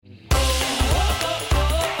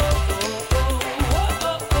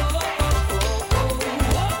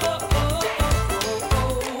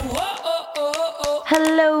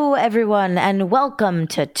everyone, and welcome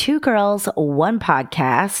to Two Girls, One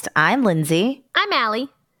Podcast. I'm Lindsay. I'm Allie.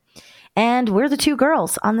 And we're the two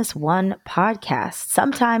girls on this one podcast.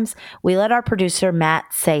 Sometimes we let our producer,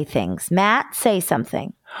 Matt, say things. Matt, say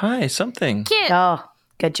something. Hi, something. Cute. Oh,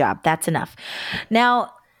 good job. That's enough.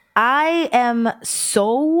 Now, I am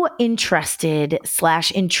so interested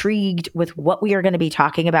 / intrigued with what we are going to be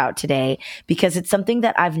talking about today because it's something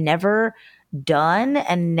that I've never done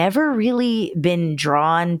and never really been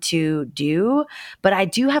drawn to do. But I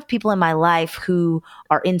do have people in my life who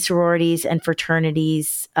are in sororities and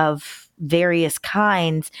fraternities of various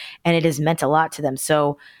kinds, and it has meant a lot to them.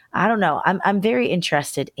 So I don't know. I'm very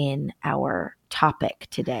interested in our topic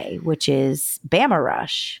today, which is Bama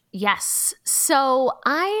Rush. Yes. So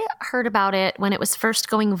I heard about it when it was first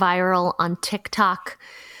going viral on TikTok,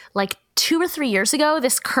 like 2 or 3 years ago.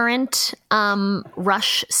 This current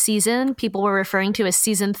Rush season, people were referring to as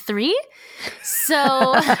season 3. So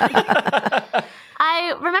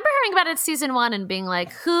I remember hearing about it season 1 and being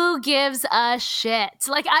like, who gives a shit?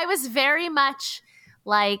 Like, I was very much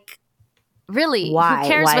like, really, Why? who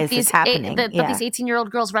cares Why what is these this happening? these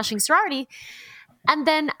 18-year-old girls rushing sorority? And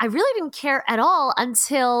then I really didn't care at all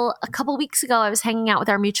until a couple weeks ago. I was hanging out with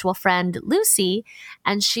our mutual friend, Lucy,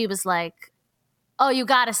 and she was like, oh, you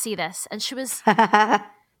got to see this. And she was,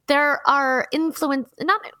 there are influencers,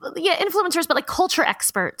 but like culture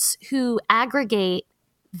experts who aggregate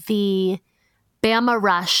the Bama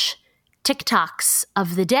Rush TikToks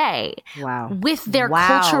of the day with their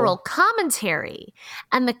cultural commentary.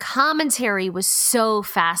 And the commentary was so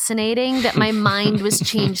fascinating that my mind was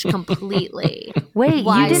changed completely. Wait,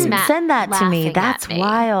 Why you is didn't Matt send that to me. laughing That's at me?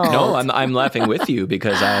 wild. No, I'm laughing with you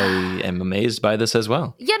because I am amazed by this as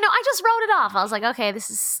well. Yeah, no, I just wrote it off. I was like, okay,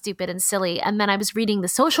 this is stupid and silly. And then I was reading the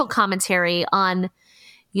social commentary on,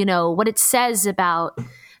 you know, what it says about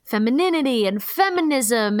femininity and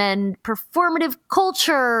feminism and performative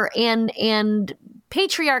culture and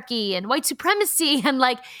patriarchy and white supremacy. And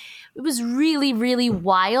like, it was really, really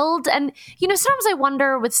wild. And, you know, sometimes I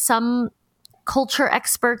wonder with some culture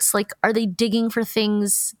experts, like, are they digging for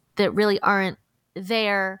things that really aren't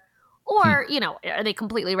there? Or, you know, are they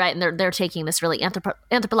completely right and they're taking this really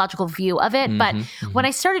anthropological view of it? But when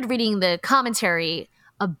I started reading the commentary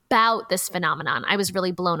about this phenomenon, I was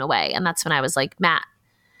really blown away. And that's when I was like, Matt,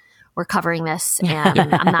 we're covering this and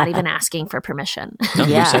I'm not even asking for permission. No,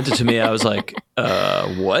 you sent it to me. I was like,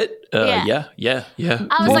 what? Yeah.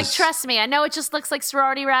 I was like, trust me, I know it just looks like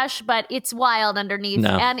sorority rush, but it's wild underneath.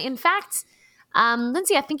 No. And in fact,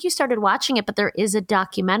 Lindsay, I think you started watching it, but there is a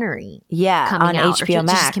documentary on coming out. HBO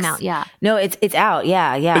Max. Just came out, yeah. No, it's out.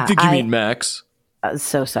 Yeah. I think you mean Max.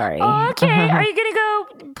 So sorry. Oh, okay. Are you going to go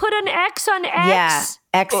put an X on X? Yeah.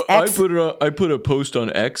 X. I put a post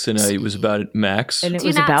on X and it was about Max. And it Do you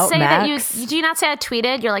was not about say Max. that do you not say I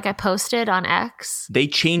tweeted? You're like, I posted on X? They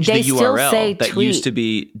changed They the still URL say that tweet. used to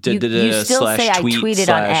be You still say I tweet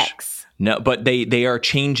tweeted on X. No, but they are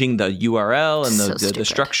changing the URL and So the stupid.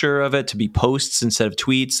 structure of it to be posts instead of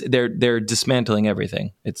tweets. They're dismantling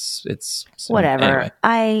everything. It's Whatever.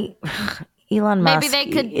 Anyway. Elon Musk Maybe they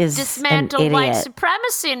could is dismantle an white idiot.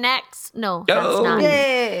 supremacy next. No, that's Oh. not.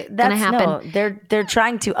 Yeah, that's happen. No, they're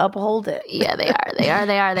trying to uphold it. Yeah, they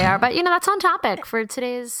are. But you know, that's on topic for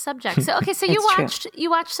today's subject. So okay, so It's you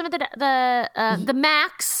watched some of the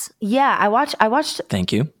Max. Yeah, I watched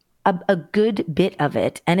Thank you. a good bit of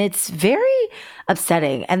it, and it's very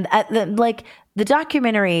upsetting. And the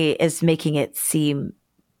documentary is making it seem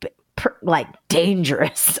like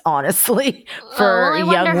dangerous, honestly, for I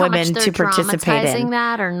wonder young how much women they're to participate dramatizing in.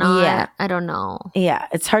 that or not. Yeah. I don't know. Yeah,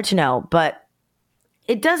 it's hard to know, but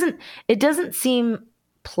it doesn't seem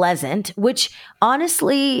pleasant, which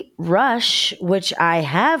honestly, Rush, which I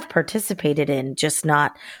have participated in, just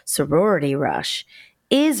not sorority Rush,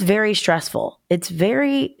 is very stressful. It's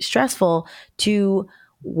very stressful to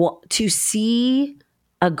see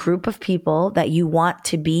a group of people that you want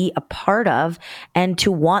to be a part of and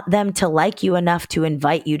to want them to like you enough to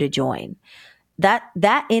invite you to join. That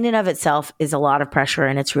in and of itself is a lot of pressure,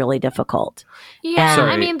 and it's really difficult. Yeah,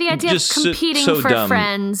 Sorry, I mean the idea of just competing so for dumb.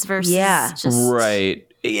 friends versus just Right.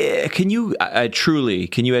 Yeah. Can you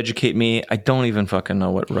educate me? I don't even fucking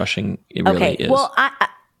know what rushing really is. Well,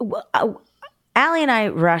 Allie and I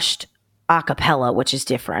rushed a cappella, which is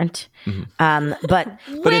different. But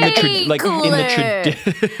in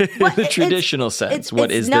the traditional sense,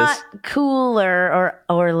 what is it's not this? cooler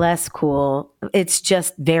or less cool. It's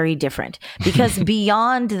just very different because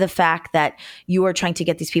beyond the fact that you are trying to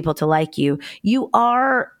get these people to like you, you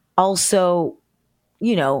are also,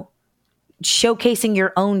 you know, showcasing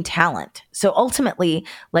your own talent. So ultimately,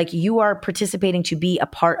 like, you are participating to be a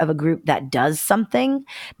part of a group that does something,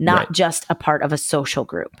 not just a part of a social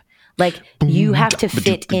group. Like, you have to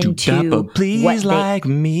fit into please like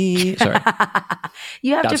me. Sorry.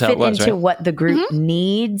 You have to fit into what the group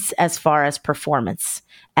needs as far as performance,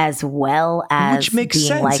 as well as which makes being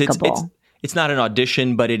sense. likable. It's not an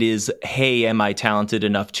audition, but it is, hey, am I talented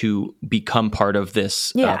enough to become part of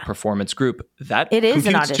this performance group? That it is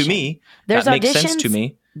an computes audition to me. There's that makes auditions, sense to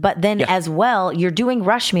me. But then as well, you're doing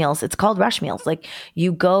rush meals. It's called rush meals. Like,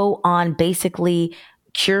 you go on basically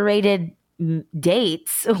curated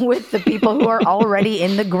dates with the people who are already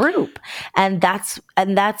in the group. And that's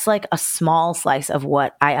like a small slice of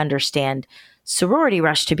what I understand sorority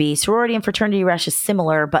rush to be. Sorority and fraternity rush is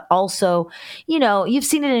similar, but also, you know, you've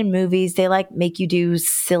seen it in movies. They like make you do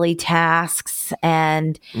silly tasks,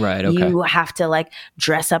 and you have to like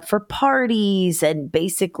dress up for parties and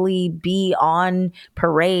basically be on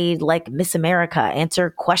parade like Miss America,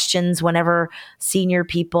 answer questions whenever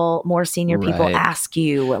more senior people ask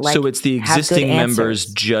you. Like, so it's the existing members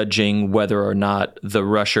judging whether or not the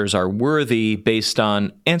rushers are worthy based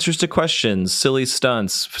on answers to questions, silly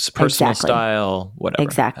stunts, personal style, whatever.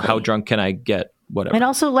 Exactly. How drunk can I get? Whatever. And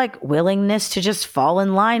also like willingness to just fall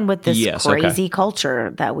in line with this crazy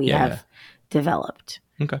culture that we have developed.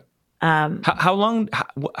 Okay. How long?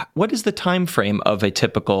 What is the time frame of a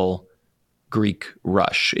typical Greek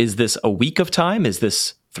rush? Is this a week of time? Is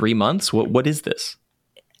this 3 months? What is this?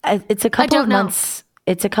 It's a couple of months.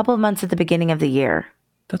 It's a couple of months at the beginning of the year.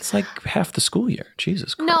 That's like half the school year.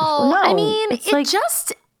 Jesus Christ. No, I mean, it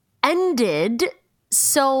just ended,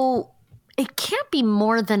 so it can't be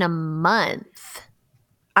more than a month.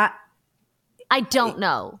 I don't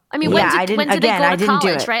know. I mean, when did they go to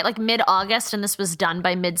college, right? Like mid-August, and this was done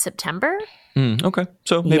by mid-September? Okay.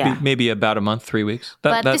 So maybe about a month, 3 weeks.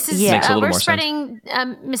 That this is, makes a little we're more spreading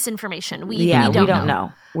misinformation. We don't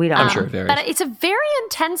know. We don't I'm know. sure it varies. But it's a very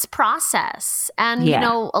intense process. And, you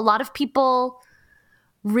know, a lot of people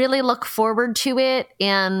really look forward to it.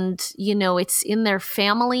 And, you know, it's in their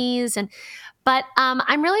families. But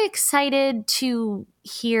I'm really excited to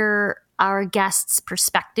hear our guest's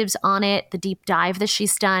perspectives on it, the deep dive that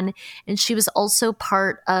she's done. And she was also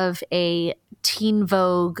part of a Teen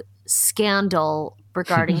Vogue scandal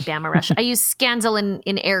regarding Bama Rush. I use scandal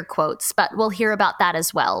in air quotes, but we'll hear about that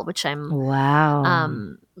as well, which I'm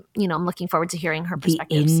I'm looking forward to hearing her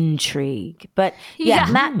perspectives. The intrigue. But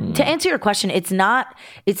Matt, to answer your question, it's not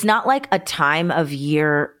like a time of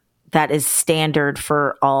year that is standard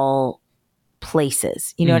for all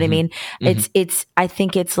places. You know what I mean? It's I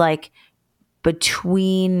think it's like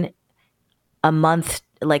between a month,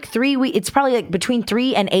 like 3 weeks. It's probably like between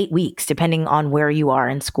 3 and 8 weeks, depending on where you are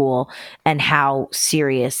in school and how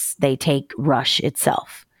serious they take rush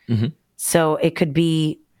itself. So it could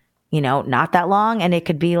be, you know, not that long, and it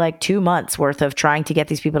could be like 2 months worth of trying to get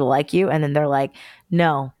these people to like you, and then they're like,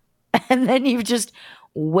 no. And then you've just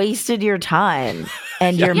wasted your time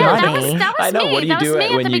and your money. That was I know. me. What do you do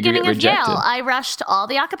at when the you beginning get of rejected? Yale. I rushed all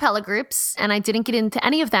the a cappella groups, and I didn't get into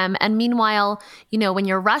any of them. And meanwhile, you know, when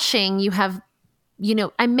you're rushing, you have, you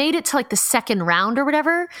know, I made it to like the second round or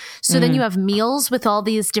whatever. So then you have meals with all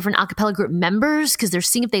these different a cappella group members because they're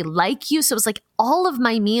seeing if they like you. So it was like all of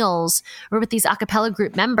my meals were with these a cappella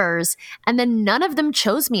group members, and then none of them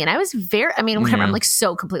chose me. And I was whatever, I'm like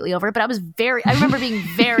so completely over it, but I remember being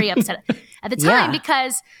very upset at the time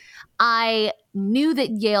because I knew that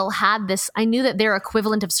Yale had this. I knew that their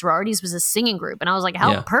equivalent of sororities was a singing group, and I was like,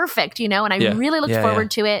 "How perfect," you know. And I really looked forward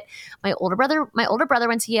to it. My older brother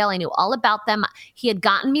went to Yale. I knew all about them. He had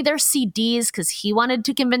gotten me their CDs because he wanted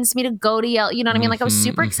to convince me to go to Yale. You know what I mean? Like I was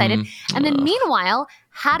super excited. And then meanwhile,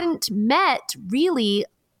 hadn't met really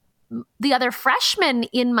the other freshmen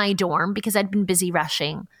in my dorm because I'd been busy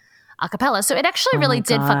rushing a cappella. So it actually really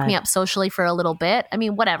did fuck me up socially for a a bit. I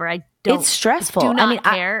mean, whatever. It's stressful. Do not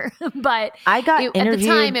care. But I got interviewed. At the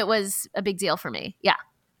time, it was a big deal for me. Yeah.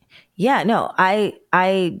 Yeah, no,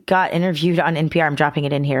 I got interviewed on NPR. I'm dropping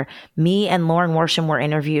it in here. Me and Lauren Worsham were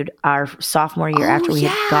interviewed our sophomore year after we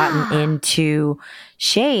had gotten into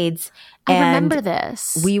Shades. I remember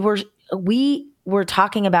this. We were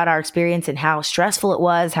talking about our experience and how stressful it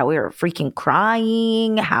was, how we were freaking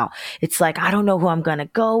crying, how it's like, I don't know who I'm going to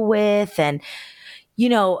go with. And, you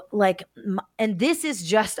know, like, and this is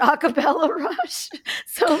just a cappella rush.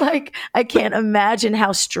 So like, I can't imagine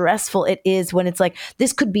how stressful it is when it's like,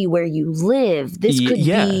 this could be where you live. This could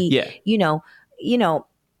be, you know,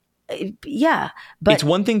 but it's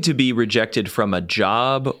one thing to be rejected from a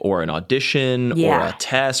job or an audition or a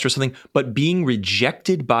test or something, but being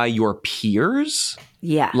rejected by your peers,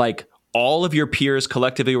 like all of your peers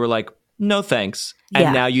collectively were like, no thanks.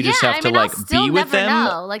 And now you just have to I'll still be with never them.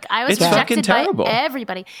 know. Like I was It's fucking rejected by terrible.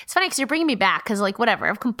 everybody. It's funny because you're bringing me back because like whatever,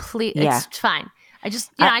 I'm complete. Yeah. It's fine. I just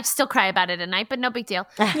I still cry about it at night, but no big deal.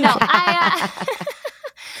 No, I.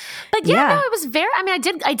 But no, it was very. I mean,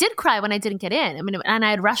 I did cry when I didn't get in. I mean, and I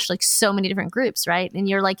had rushed like so many different groups, right? And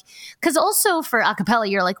you're like, because also for a cappella,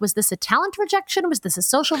 you're like, was this a talent rejection? Was this a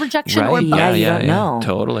social rejection? Right. Or both? you don't know.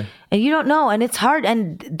 Totally. And you don't know, and it's hard,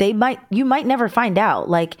 and you might never find out.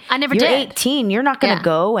 Like I never you're did. 18, you're not going to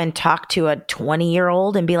go and talk to a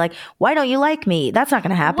 20-year-old and be like, "Why don't you like me?" That's not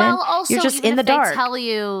going to happen. Well, also, you're just even in the if dark. they tell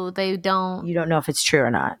you they don't. You don't know if it's true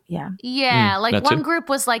or not. Yeah. Yeah, like that one too. group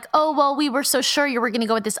was like, "Oh, well, we were so sure you were going to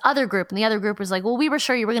go with this other group," and the other group was like, "Well, we were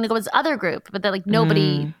sure you were going to go with this other group," but they're like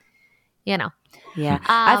nobody, you know. Yeah.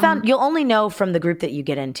 I found you'll only know from the group that you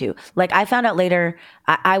get into. Like I found out later,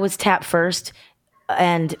 I was tapped first,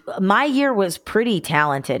 and my year was pretty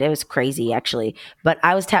talented. It was crazy actually, but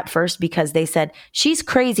I was tapped first because they said, "She's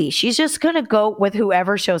crazy. She's just going to go with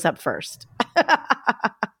whoever shows up first." That's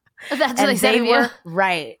what they said of you. were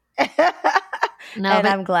right. No, and but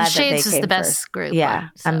I'm glad that they Shades was came the best first. group. Yeah,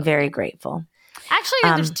 one, so. I'm very grateful.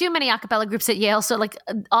 Actually, there's too many a cappella groups at Yale, so like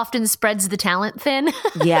often spreads the talent thin.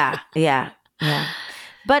 Yeah.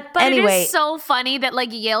 But anyway, it is so funny that like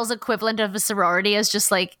Yale's equivalent of a sorority is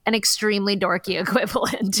just like an extremely dorky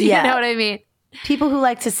equivalent. You know what I mean? people who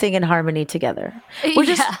like to sing in harmony together.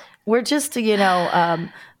 We're just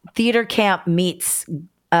theater camp meets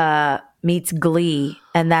Glee,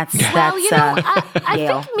 and that's I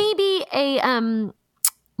Yale. think maybe a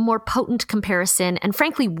more potent comparison, and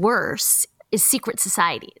frankly worse, is secret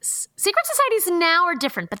societies. Secret societies now are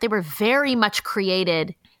different, but they were very much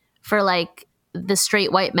created for like the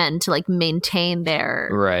straight white men to like maintain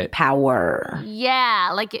their power.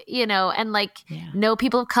 Yeah, like, you know, and like no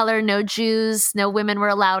people of color, no Jews, no women were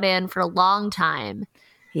allowed in for a long time.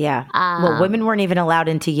 Yeah. Well, women weren't even allowed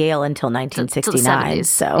into Yale until 1969.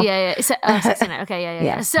 So yeah. So, 69. Okay,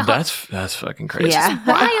 yeah. So that's fucking crazy. Yeah.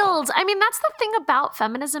 wild. I mean, that's the thing about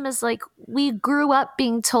feminism is like we grew up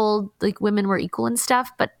being told like women were equal and stuff,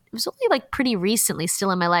 but it was only like pretty recently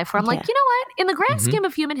still in my life where I'm like, you know what? In the grand scheme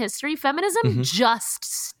of human history, feminism just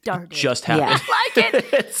started. Just happened. Yeah. Like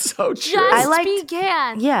it's so true. Just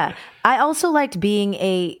began. Yeah. I also liked being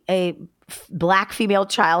a Black female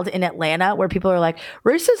child in Atlanta where people are like,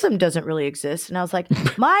 racism doesn't really exist. And I was like,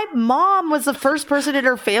 my mom was the first person in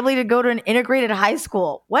her family to go to an integrated high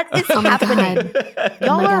school. What is happening?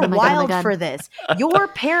 Y'all are wild for this. Your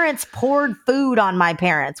parents poured food on my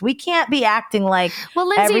parents. We can't be acting like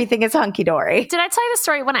Lindsay, everything is hunky-dory. Did I tell you the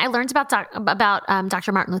story when I learned about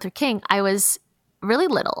Dr. Martin Luther King? I was really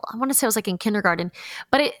little. I want to say I was like in kindergarten,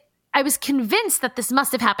 but I was convinced that this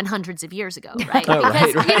must have happened hundreds of years ago, right? Oh,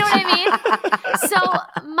 because, right. you know what I mean? So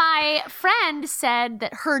my friend said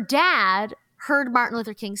that her dad heard Martin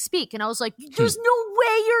Luther King speak. And I was like, there's no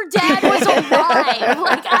way your dad was alive.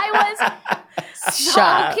 Like I was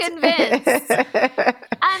so convinced.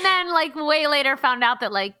 And then like way later found out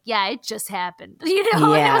that like, yeah, it just happened. You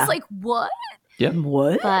know? And I was like, what? Yep.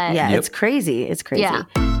 What? But, It's crazy. It's crazy. Yeah.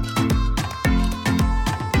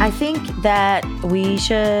 I think that we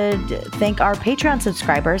should thank our Patreon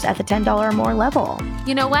subscribers at the $10 or more level.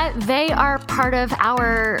 You know what? They are part of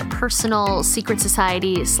our personal secret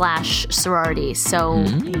society / sorority. So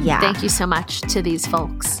thank you so much to these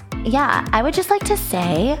folks. Yeah, I would just like to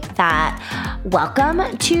say that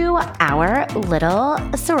welcome to our little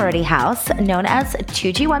sorority house known as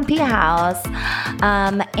 2G1P House.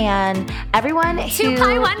 And everyone who... 2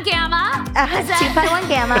 Pi 1 Gamma. 2 Pi 1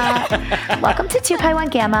 Gamma. Welcome to 2 Pi 1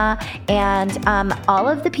 Gamma. And all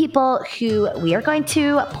of the people who we are going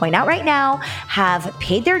to point out right now have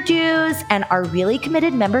paid their dues and are really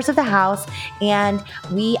committed members of the house. And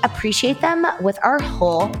we appreciate them with our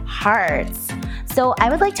whole hearts. So I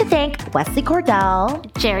would like to thank Wesley Cordell,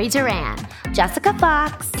 Jerry Duran, Jessica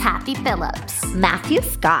Fox, Kathy Phillips, Matthew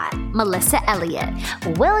Scott, Melissa Elliott,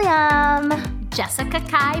 William, Jessica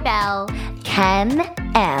Kai Bell, Ken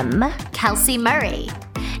M, Kelsey Murray,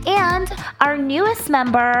 and our newest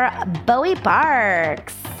member, Bowie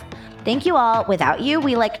Barks. Thank you all. Without you,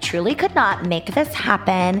 we truly could not make this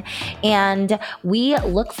happen. And we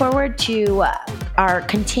look forward to our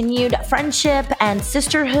continued friendship and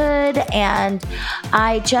sisterhood. And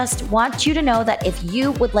I just want you to know that if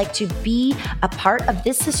you would like to be a part of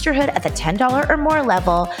this sisterhood at the $10 or more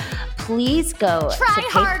level, please go Try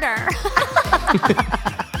harder.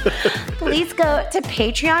 Please go to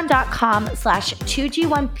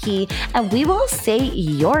patreon.com/2G1P and we will say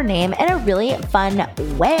your name in a really fun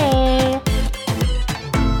way.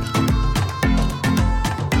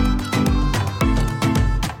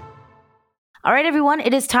 All right, everyone,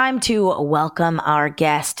 it is time to welcome our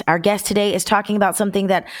guest. Our guest today is talking about something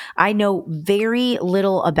that I know very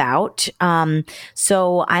little about.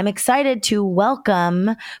 So I'm excited to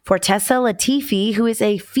welcome Fortessa Latifi, who is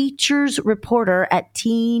a features reporter at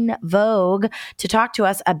Teen Vogue, to talk to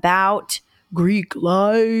us about Greek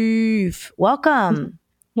life. Welcome.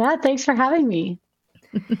 Yeah, thanks for having me.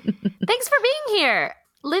 Thanks for being here.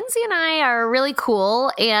 Lindsay and I are really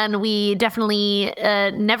cool, and we definitely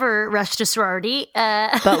never rushed a sorority.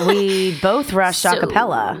 But we both rushed a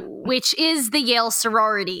cappella. Which is the Yale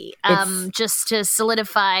sorority, just to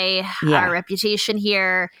solidify our reputation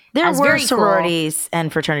here. There were sororities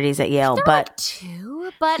and fraternities at Yale, there but were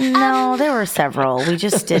two, but no, there were several. We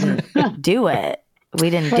just didn't do it. We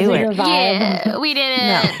didn't do it. Yeah, we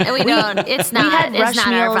didn't. No. We don't. It's not. We had it's rush not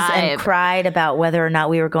meals our vibe. and cried about whether or not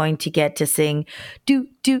we were going to get to sing do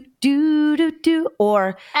do do do do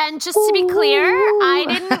or. And just to be clear, I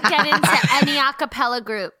didn't get into any a cappella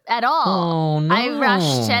group at all. Oh no! I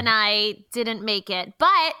rushed and I didn't make it.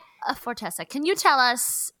 But Fortessa, can you tell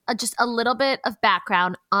us just a little bit of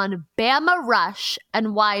background on Bama Rush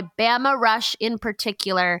and why Bama Rush in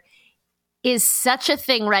particular is such a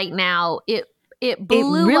thing right now? It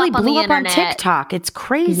really blew up on TikTok. It's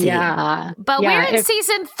crazy. Yeah. But we're in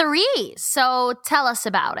season 3, so tell us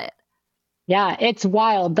about it. Yeah, it's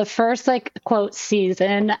wild. The first quote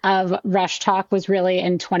season of Rush Talk was really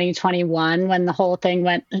in 2021 when the whole thing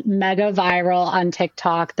went mega viral on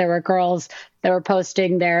TikTok. There were girls that were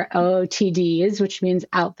posting their OOTDs, which means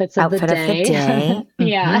outfits of the day.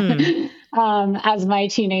 Yeah. As my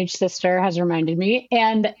teenage sister has reminded me.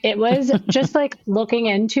 And it was just looking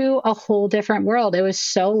into a whole different world. It was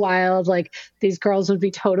so wild. Like these girls would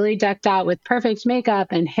be totally decked out with perfect makeup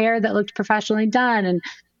and hair that looked professionally done and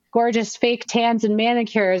gorgeous fake tans and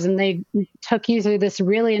manicures. And they took you through this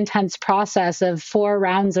really intense process of 4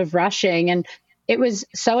 rounds of rushing. And it was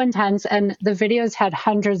so intense. And the videos had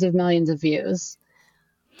hundreds of millions of views.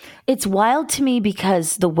 It's wild to me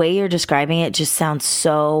because the way you're describing it just sounds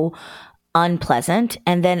so unpleasant.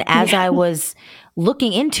 And then as I was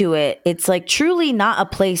looking into it, it's truly not a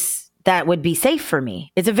place that would be safe for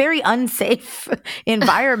me. It's a very unsafe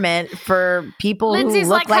environment for people Lindsay's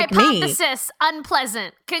who look like me. Hypothesis,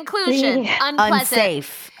 unpleasant. Conclusion, unpleasant.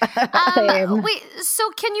 Unsafe. Wait, so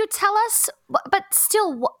can you tell us, but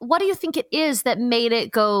still, what do you think it is that made it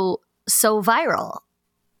go so viral?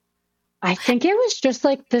 I think it was just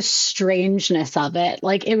the strangeness of it.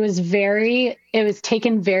 It was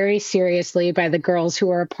taken very seriously by the girls who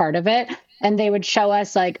were a part of it. And they would show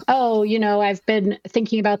us I've been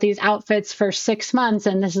thinking about these outfits for 6 months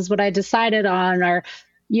and this is what I decided on. Or,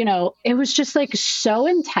 it was just so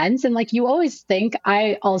intense. And you always think,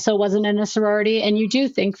 I also wasn't in a sorority. And you do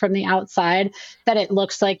think from the outside that it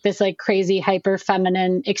looks like this crazy hyper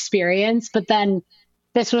feminine experience. But then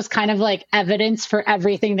this was kind of evidence for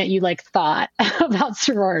everything that you thought about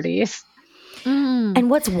sororities. And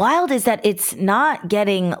what's wild is that it's not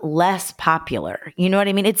getting less popular. You know what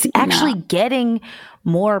I mean? It's actually getting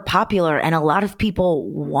more popular. And a lot of people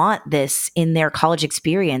want this in their college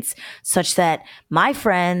experience, such that my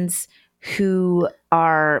friends who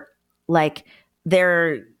are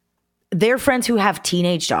their friends who have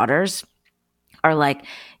teenage daughters are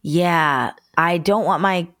yeah, I don't want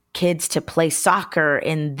my kids to play soccer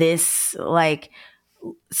in this elite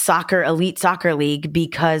soccer league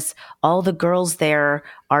because all the girls there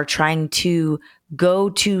are trying to go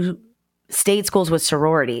to state schools with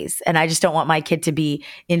sororities. And I just don't want my kid to be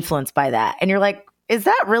influenced by that. And you're like, is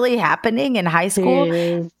that really happening in high school?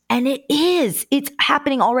 And it is. It's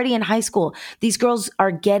happening already in high school. These girls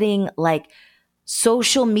are getting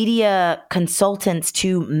social media consultants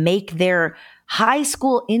to make their high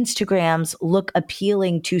school Instagrams look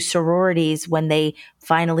appealing to sororities when they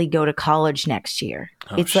finally go to college next year.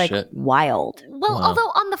 It's wild. Well,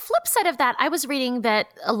 although on the flip side of that, I was reading that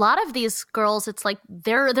a lot of these girls, it's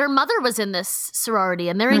their mother was in this sorority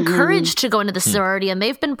and they're encouraged to go into the sorority and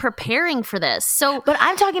they've been preparing for this. So, but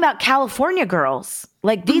I'm talking about California girls.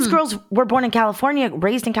 These girls were born in California,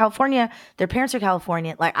 raised in California. Their parents are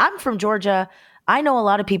Californian. I'm from Georgia. I know a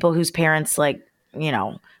lot of people whose parents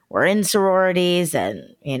were in sororities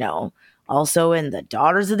and, also in the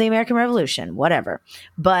Daughters of the American Revolution, whatever.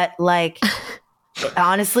 But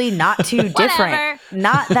honestly, not too different.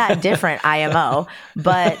 Not that different, IMO.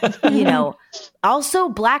 But, also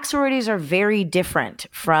Black sororities are very different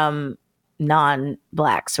from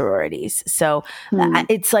non-Black sororities. So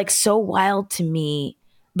it's so wild to me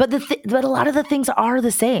but but a lot of the things are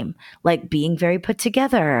the same, like being very put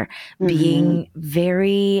together, being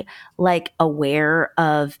very like aware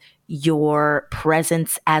of your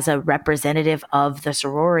presence as a representative of the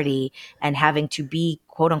sorority and having to be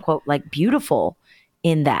quote unquote like beautiful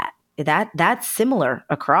in that's similar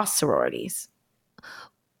across sororities.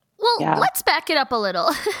 Well, let's back it up a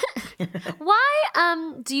little.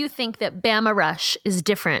 Why do you think that Bama Rush is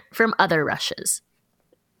different from other rushes?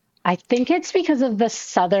 I think it's because of the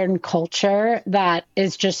Southern culture that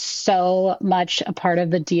is just so much a part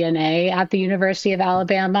of the DNA at the University of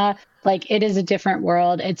Alabama. Like, it is a different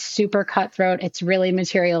world. It's super cutthroat. It's really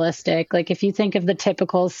materialistic. Like, if you think of the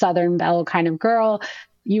typical Southern Belle kind of girl,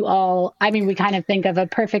 we kind of think of a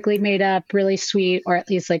perfectly made up, really sweet, or at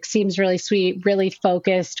least like seems really sweet, really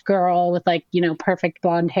focused girl with like, perfect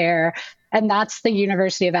blonde hair. And that's the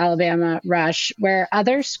University of Alabama rush, where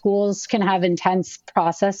other schools can have intense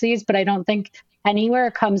processes, but I don't think anywhere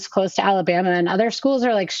comes close to Alabama. And other schools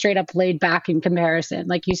are like straight up laid back in comparison.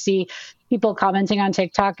 Like, you see people commenting on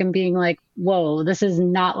TikTok and being like, whoa, this is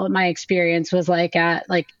not what my experience was like at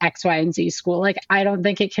like X, Y, and Z school. Like, I don't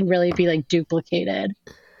think it can really be like duplicated.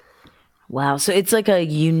 Wow. So it's like a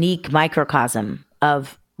unique microcosm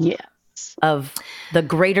of the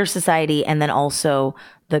greater society and then also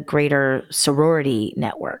the greater sorority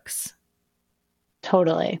networks.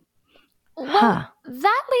 Totally. Well,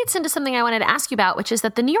 that leads into something I wanted to ask you about, which is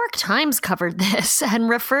that the New York Times covered this and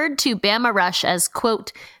referred to Bama Rush as,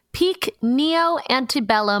 quote, peak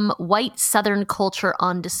neo-antebellum white Southern culture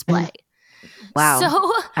on display. Wow.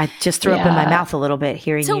 So I just threw up in my mouth a little bit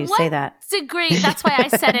hearing you say that. Degree, that's why I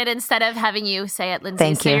said it instead of having you say it,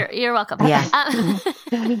 Lindsay. Thank you. You're welcome. Yeah.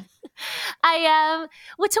 To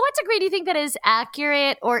what degree do you think that is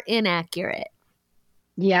accurate or inaccurate?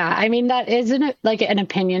 Yeah, I mean, that isn't like an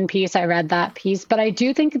opinion piece. I read that piece, but I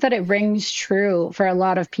do think that it rings true for a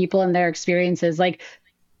lot of people and their experiences. Like,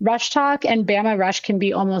 Rush Talk and Bama Rush can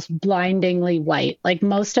be almost blindingly white. Like,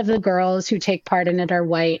 most of the girls who take part in it are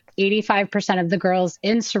white. 85% of the girls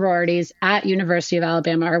in sororities at University of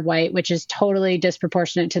Alabama are white, which is totally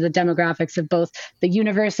disproportionate to the demographics of both the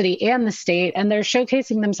university and the state. And they're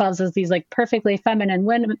showcasing themselves as these like perfectly feminine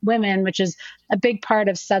women, which is a big part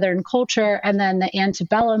of Southern culture. And then the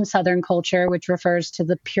antebellum Southern culture, which refers to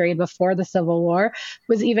the period before the Civil War,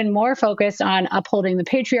 was even more focused on upholding the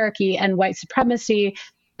patriarchy and white supremacy.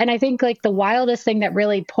 And I think like the wildest thing that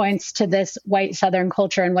really points to this white Southern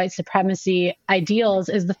culture and white supremacy ideals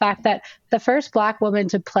is the fact that the first Black woman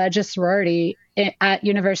to pledge a sorority at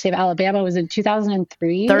University of Alabama was in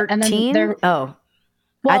 2003. 13?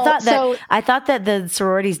 Well, I thought that the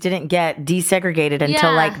sororities didn't get desegregated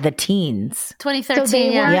until like the teens. 2013. So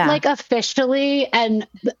they weren't like officially, and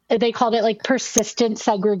they called it like persistent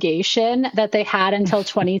segregation that they had until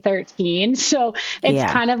 2013. So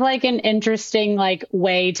it's kind of like an interesting like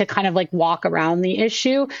way to kind of like walk around the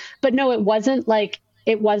issue. But no, it wasn't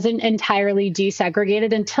entirely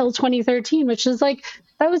desegregated until 2013, which is like,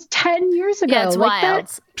 that was 10 years ago. Yeah, it's like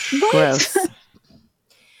wild. Gross.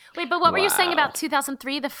 Wait, but what were you saying about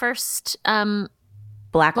 2003, the first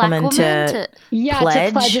Black woman to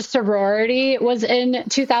pledge a sorority was in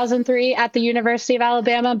 2003 at the University of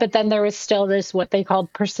Alabama, but then there was still this, what they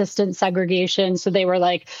called persistent segregation. So they were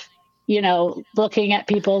like, looking at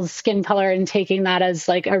people's skin color and taking that as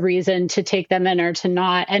like a reason to take them in or to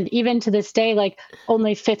not. And even to this day, like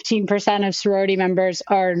only 15% of sorority members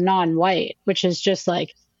are non-white, which is just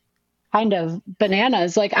like kind of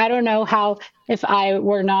bananas. Like, I don't know how, if I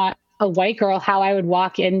were not a white girl, how I would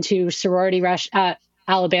walk into sorority rush at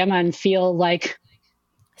Alabama and feel like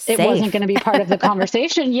safe. It wasn't going to be part of the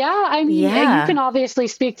conversation. You can obviously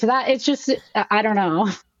speak to that. It's just, I don't know.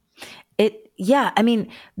 I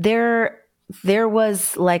mean, there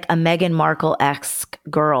was like a Meghan Markle-esque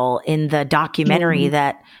girl in the documentary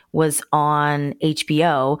that was on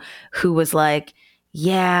HBO who was like,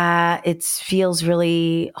 yeah, it feels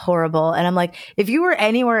really horrible. And I'm like, if you were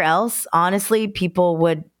anywhere else, honestly, people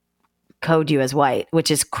would code you as white, which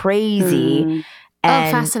is crazy.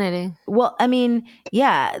 And, fascinating. Well, I mean,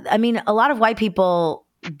 a lot of white people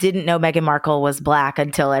didn't know Meghan Markle was Black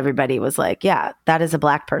until everybody was like, yeah, that is a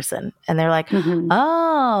Black person. And they're like,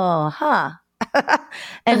 oh, huh.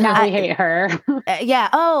 And now we hate her.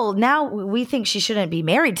 Now we think she shouldn't be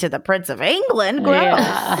married to the Prince of England. Gross.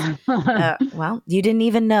 Yeah. Well, you didn't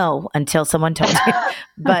even know until someone told you.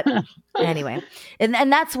 But anyway,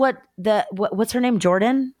 and that's what's her name?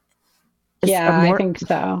 Jordan? I think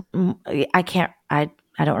so. I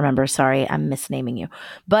don't remember. Sorry, I'm misnaming you.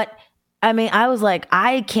 But I mean, I was like,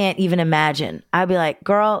 I can't even imagine. I'd be like,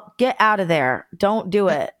 girl, get out of there. Don't do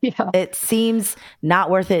it. Yeah. It seems not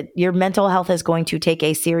worth it. Your mental health is going to take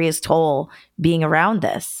a serious toll being around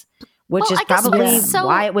this, which Well, is I guess probably what's so-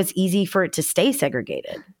 why it was easy for it to stay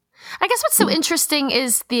segregated. I guess what's so interesting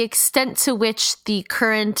is the extent to which the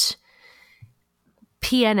current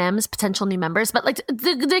PNMs, potential new members, but like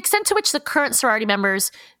the extent to which the current sorority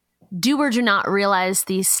members do or do not realize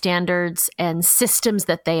these standards and systems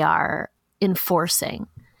that they are enforcing.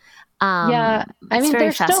 Yeah, I it's mean, very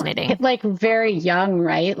they're fascinating. still like very young,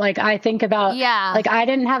 right? Like I think about, Yeah. like I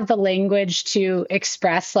didn't have the language to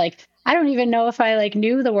express, like, I don't even know if I like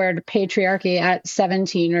knew the word patriarchy at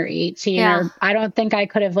 17 or 18, Yeah. or I don't think I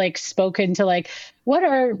could have like spoken to like, what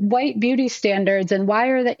are white beauty standards and why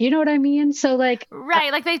are that, you know what I mean? So like,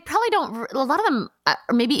 Right. Like they probably don't, a lot of them,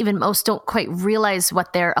 or maybe even most, don't quite realize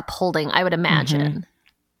what they're upholding, I would imagine.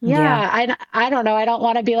 yeah, I don't know. I don't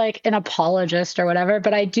want to be like an apologist or whatever,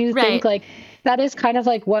 but I do think Right. like that is kind of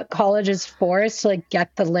like what college is for, is to like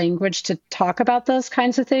get the language to talk about those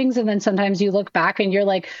kinds of things. And then sometimes you look back and you're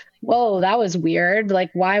like, whoa, that was weird.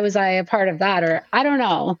 Like, why was I a part of that? Or I don't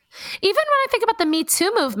know. Even when I think about the Me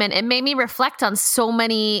Too movement, it made me reflect on so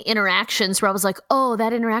many interactions where I was like, oh,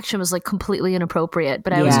 that interaction was like completely inappropriate.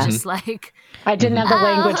 But I was Yeah. just like, I didn't have the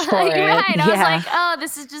language for it. Right. I was Yeah. like, oh,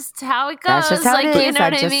 this is just how it goes. That's just how it like, you is. know I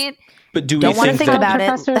what I just- mean? But do Don't we wanna think think that, about it.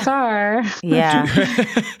 Professors are. Yeah.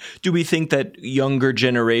 do we think that younger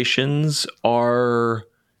generations are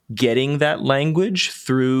getting that language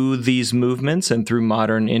through these movements and through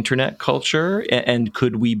modern internet culture? And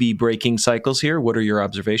could we be breaking cycles here? What are your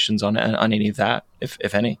observations on any of that,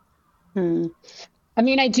 if any? I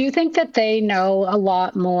mean, I do think that they know a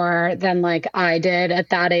lot more than like I did at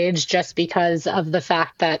that age, just because of the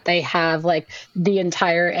fact that they have like the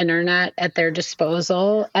entire internet at their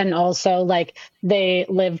disposal. And also like they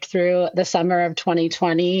lived through the summer of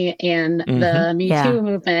 2020 and the Me Yeah. Too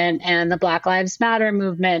movement and the Black Lives Matter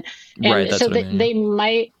movement. And Right, that's so what I mean, they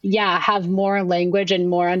might, have more language and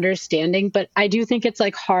more understanding. But I do think it's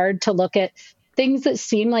like hard to look at things that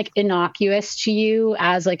seem like innocuous to you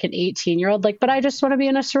as like an 18-year-old, like, but I just want to be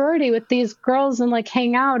in a sorority with these girls and like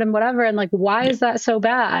hang out and whatever. And like, why is that so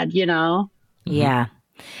bad? You know? Yeah.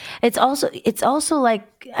 It's also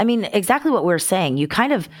like, I mean, exactly what we're saying. You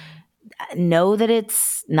kind of know that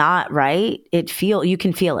it's not right. You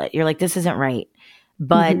can feel it. You're like, this isn't right.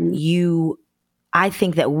 But I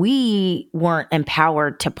think that we weren't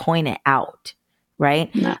empowered to point it out.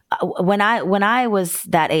 Right. No. When I was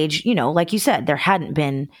that age, like you said, there hadn't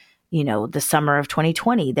been, the summer of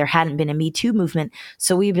 2020, there hadn't been a Me Too movement.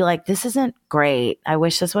 So we'd be like, this isn't great. I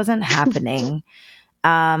wish this wasn't happening.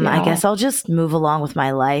 I guess I'll just move along with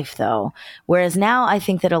my life though. Whereas now I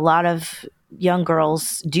think that a lot of young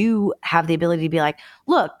girls do have the ability to be like,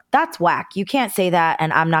 look, that's whack. You can't say that.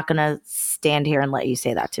 And I'm not going to stand here and let you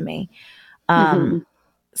say that to me.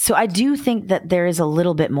 So I do think that there is a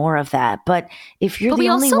little bit more of that. But if you're But the we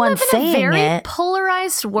only also one live in saying a very it,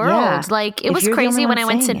 polarized world. Yeah. Like it If was you're the crazy only when one I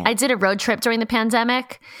went saying to, it. I did a road trip during the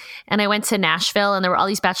pandemic and I went to Nashville and there were all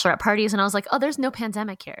these bachelorette parties and I was like, oh, there's no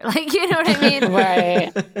pandemic here. Like, you know what I mean?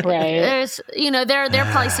 Right. There's, they're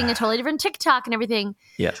probably seeing a totally different TikTok and everything.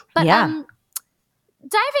 Yes. But Yeah.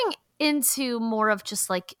 diving into more of just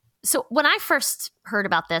like, so when I first heard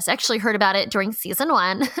about this, I actually heard about it during season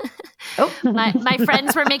 1. My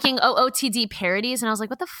friends were making OOTD parodies and I was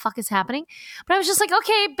like, what the fuck is happening? But I was just like,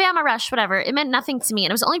 okay, Bama Rush, whatever. It meant nothing to me.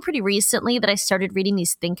 And it was only pretty recently that I started reading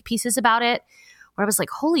these think pieces about it, where I was like,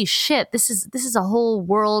 holy shit, this is a whole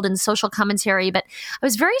world and social commentary. But I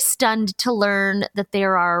was very stunned to learn that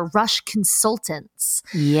there are Rush consultants.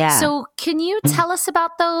 yeah. So can you tell us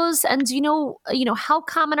about those? And how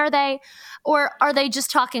common are they? Or are they just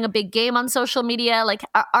talking a big game on social media? Like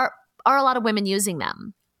are a lot of women using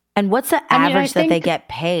them? And what's the I mean, I average that they think- get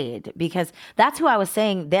paid? Because that's who I was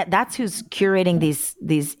saying, that's who's curating these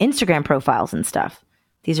Instagram profiles and stuff.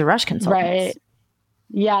 These are Rush consultants. Right.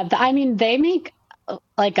 Yeah. I mean, they make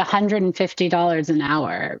like $150 an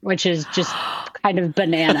hour, which is just kind of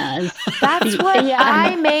bananas. That's what Yeah.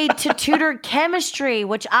 I made to tutor chemistry,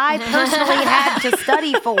 which I personally had to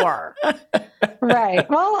study for. Right.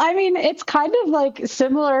 Well, I mean, it's kind of like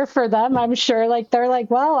similar for them, I'm sure. Like they're like,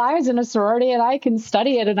 well, I was in a sorority and I can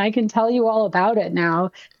study it and I can tell you all about it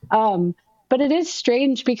now. But it is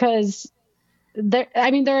strange because there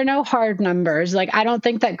are no hard numbers. Like, I don't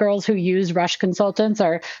think that girls who use Rush consultants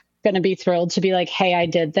are going to be thrilled to be like, hey, I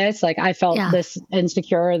did this. Like, I felt this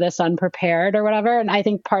insecure or this unprepared or whatever. And I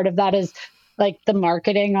think part of that is like the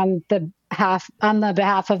marketing on the behalf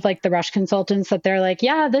of like the Rush consultants, that they're like,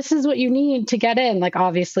 yeah, this is what you need to get in. Like,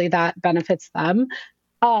 obviously that benefits them.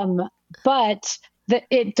 But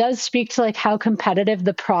it does speak to like how competitive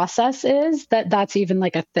the process is, that's even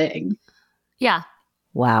like a thing. Yeah.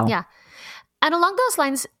 Wow. Yeah. And along those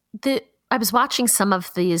lines, I was watching some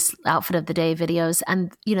of these outfit of the day videos,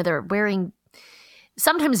 and they're wearing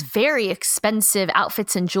sometimes very expensive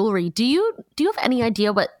outfits and jewelry. Do you have any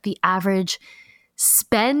idea what the average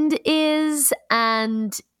spend is,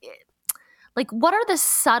 and like what are the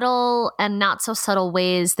subtle and not so subtle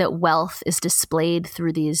ways that wealth is displayed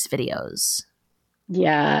through these videos?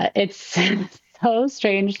 Yeah, it's so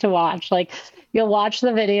strange to watch. Like you'll watch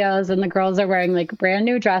the videos and the girls are wearing like brand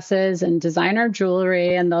new dresses and designer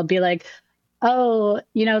jewelry, and they'll be like, oh,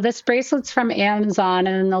 this bracelet's from Amazon.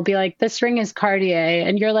 And then they'll be like, this ring is Cartier.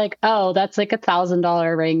 And you're like, oh, that's like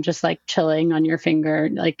 $1,000 ring just like chilling on your finger.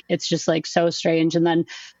 Like it's just like so strange. And then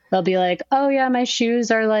they'll be like, oh yeah, my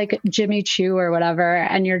shoes are like Jimmy Choo or whatever.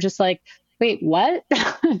 And you're just like, wait, what?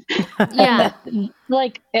 Yeah.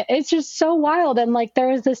 Like it's just so wild. And like there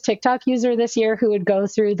was this TikTok user this year who would go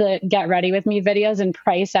through the get ready with me videos and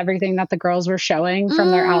price everything that the girls were showing from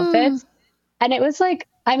their outfits. And it was like,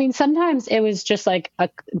 I mean, sometimes it was just like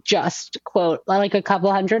just quote, like a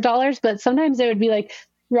couple $100s, but sometimes it would be like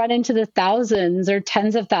run into the thousands or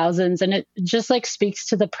tens of thousands. And it just like speaks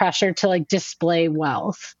to the pressure to like display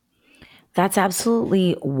wealth. That's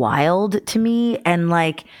absolutely wild to me. And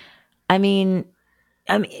like, I mean,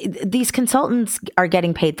 these consultants are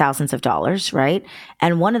getting paid thousands of dollars, right?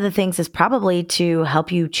 And one of the things is probably to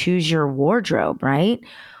help you choose your wardrobe, right?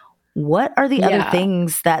 What are the other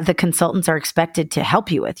things that the consultants are expected to help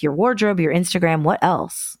you with? Your wardrobe, your Instagram, what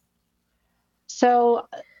else? So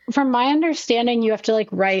from my understanding, you have to like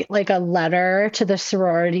write like a letter to the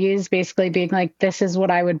sororities, basically being like, this is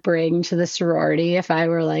what I would bring to the sorority if I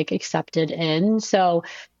were like accepted in. So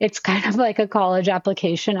it's kind of like a college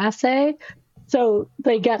application essay. So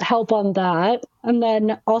they get help on that. And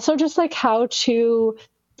then also just like how to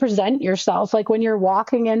present yourself. Like when you're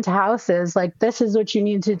walking into houses, like this is what you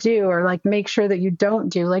need to do, or like make sure that you don't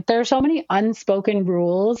do. Like there are so many unspoken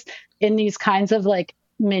rules in these kinds of like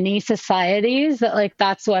mini societies that like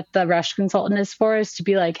that's what the rush consultant is for, is to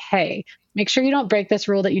be like, hey, make sure you don't break this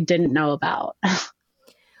rule that you didn't know about.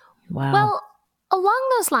 Wow. Well, along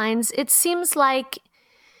those lines, it seems like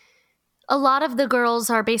a lot of the girls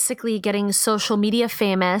are basically getting social media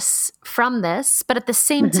famous from this, but at the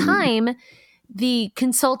same time, the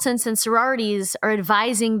consultants and sororities are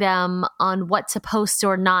advising them on what to post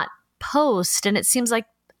or not post. And it seems like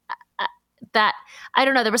that, I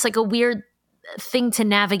don't know, there was like a weird thing to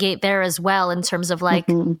navigate there as well in terms of like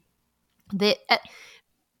the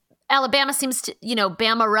Alabama seems to,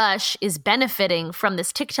 Bama Rush is benefiting from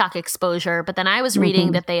this TikTok exposure. But then I was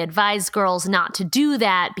reading that they advise girls not to do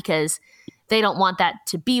that because they don't want that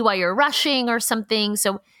to be while you're rushing or something.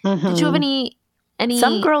 So did you have any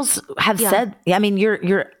some girls have said, I mean,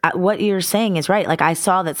 you're what you're saying is right. Like I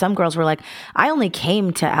saw that some girls were like, I only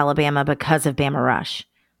came to Alabama because of Bama Rush.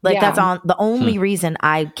 Like that's the only reason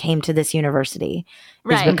I came to this university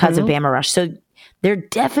is because of Bama Rush. So they're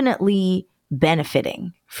definitely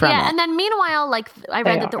benefiting from it. And then meanwhile, like I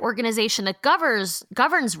read that the organization that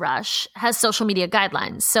governs Rush has social media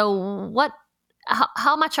guidelines. So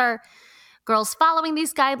how much are girls following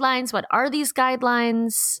these guidelines? What are these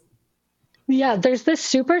guidelines? Yeah, there's this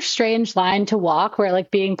super strange line to walk where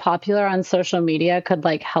like being popular on social media could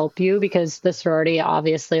like help you because the sorority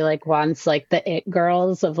obviously like wants like the it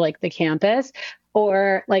girls of like the campus,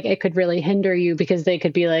 or like it could really hinder you because they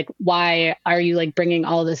could be like, why are you like bringing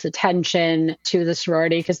all this attention to the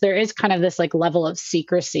sorority? Because there is kind of this like level of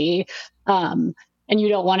secrecy, and you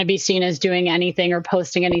don't want to be seen as doing anything or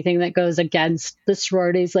posting anything that goes against the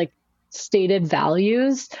sorority's like stated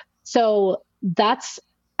values. So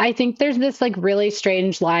I think there's this like really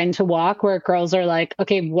strange line to walk where girls are like,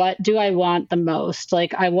 okay, what do I want the most?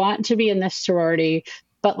 Like, I want to be in this sorority,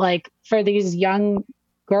 but like for these young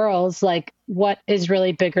girls, like what is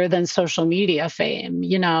really bigger than social media fame,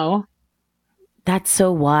 That's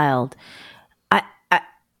so wild.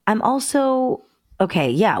 I'm also, okay.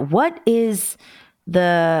 Yeah. What is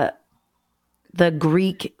the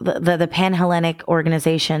Greek, the Pan-Hellenic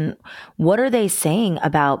organization, what are they saying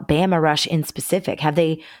about Bama Rush in specific? Have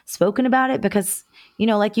they spoken about it? Because,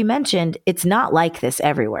 like you mentioned, it's not like this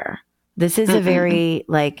everywhere. This is a very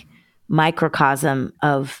like microcosm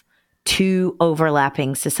of two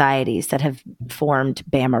overlapping societies that have formed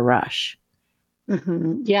Bama Rush.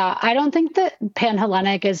 Yeah, I don't think that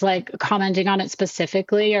Panhellenic is like commenting on it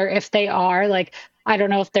specifically, or if they are, like, I don't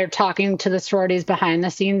know if they're talking to the sororities behind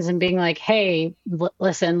the scenes and being like, hey,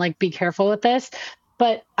 listen, like, be careful with this.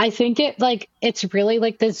 But I think it's really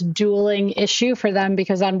like this dueling issue for them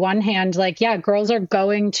because on one hand, like, yeah, girls are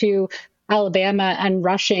going to Alabama and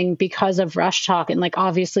rushing because of Rush Talk. And like,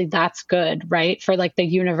 obviously that's good, right? For like the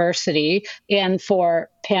university and for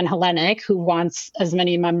Panhellenic, who wants as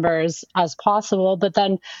many members as possible. But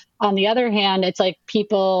then on the other hand, it's like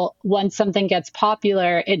people, once something gets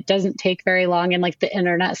popular, it doesn't take very long in like the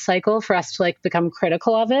internet cycle for us to like become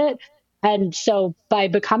critical of it. And so by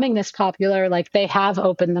becoming this popular, like they have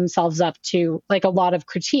opened themselves up to like a lot of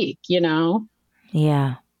critique, you know?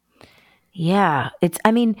 Yeah. Yeah.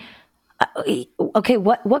 I mean, okay,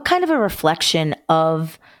 what kind of a reflection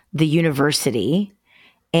of the university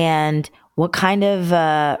and what kind of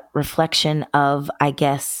a reflection of, I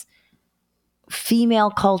guess,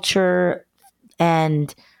 female culture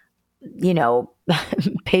and, you know,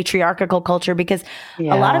 patriarchal culture? Because a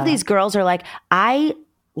lot of these girls are like, I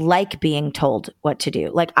like being told what to do.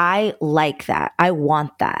 Like, I like that. I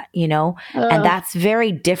want that, you know? And that's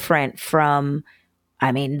very different from,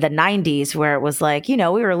 I mean, the 90s, where it was like, you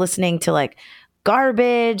know, we were listening to like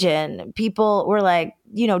garbage and people were like,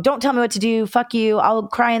 you know, don't tell me what to do. Fuck you. I'll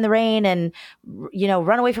cry in the rain and, you know,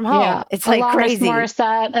 run away from home. Yeah. It's like Alanis crazy.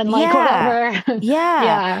 Morissette and like whatever.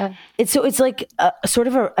 Yeah. It's like a sort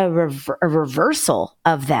of a reversal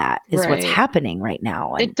of that is what's happening right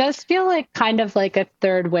now. And it does feel like kind of like a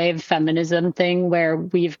third wave feminism thing where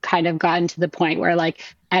we've kind of gotten to the point where like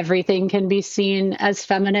everything can be seen as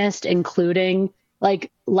feminist, including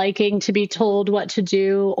like liking to be told what to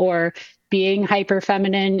do or being hyper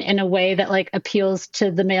feminine in a way that like appeals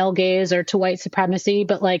to the male gaze or to white supremacy.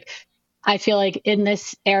 But like, I feel like in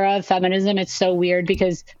this era of feminism, it's so weird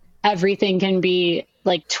because everything can be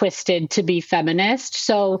like twisted to be feminist.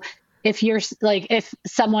 So if you're like, if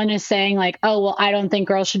someone is saying like, oh, well, I don't think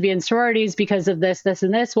girls should be in sororities because of this, this,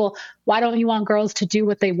 and this. Well, why don't you want girls to do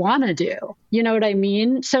what they want to do? You know what I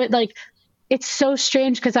mean? So it's so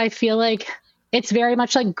strange because I feel like it's very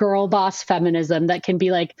much like girl boss feminism that can be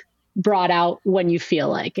like brought out when you feel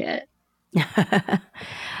like it.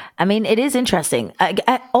 I mean, it is interesting.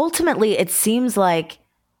 Ultimately, it seems like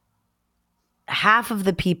half of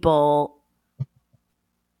the people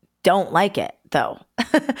don't like it, though.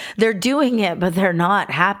 They're doing it, but they're not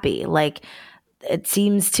happy. Like, it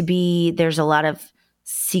seems to be there's a lot of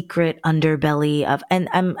secret underbelly of, and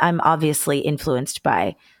I'm obviously influenced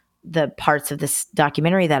by the parts of this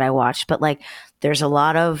documentary that I watched, but like there's a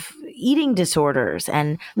lot of eating disorders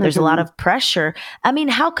and there's a lot of pressure. I mean,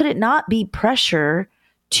 how could it not be pressure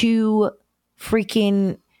to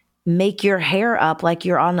freaking make your hair up like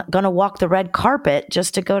you're gonna walk the red carpet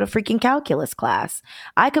just to go to freaking calculus class?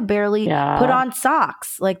 I could barely put on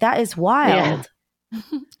socks. Like, that is wild.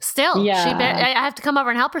 Still, I have to come over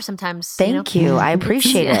and help her sometimes. Thank you. I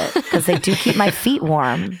appreciate it because they do keep my feet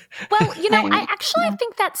warm. Well, you know, I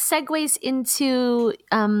think that segues into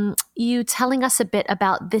you telling us a bit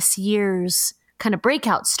about this year's kind of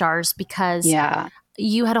breakout stars, because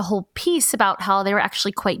you had a whole piece about how they were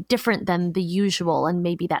actually quite different than the usual, and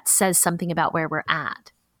maybe that says something about where we're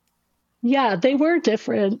at. Yeah, they were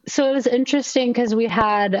different. So it was interesting because we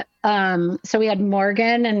had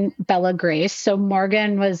Morgan and Bella Grace. So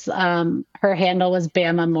Morgan was her handle was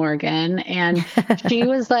Bama Morgan, and she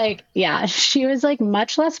was like, she was like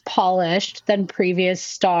much less polished than previous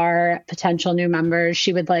star potential new members.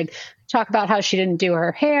 She would like talk about how she didn't do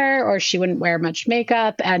her hair or she wouldn't wear much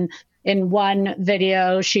makeup. And in one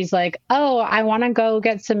video, she's like, oh, I want to go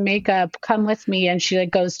get some makeup. Come with me. And she like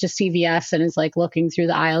goes to CVS and is like looking through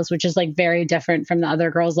the aisles, which is like very different from the other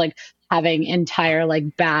girls, like having entire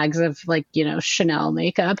like bags of like, you know, Chanel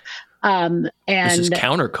makeup. And this is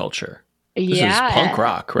counterculture. This is punk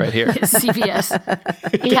rock right here. CVS.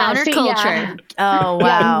 Counterculture. Oh,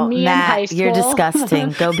 wow. Matt, you're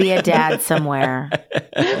disgusting. Go be a dad somewhere.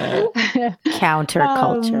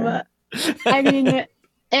 Counterculture. I mean,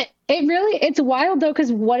 it's wild though,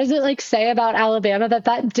 because what does it like say about Alabama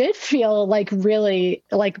that did feel like really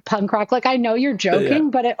like punk rock? Like, I know you're joking,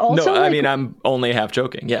 but it also I mean, I'm only half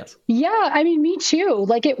joking. Yes. Yeah, I mean, me too.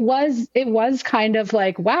 Like, it was kind of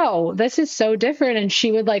like, wow, this is so different. And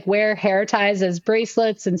she would like wear hair ties as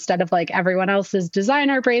bracelets instead of like everyone else's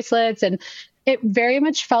designer bracelets, and it very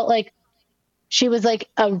much felt like she was like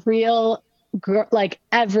a real like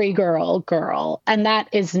every girl, and that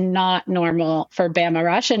is not normal for Bama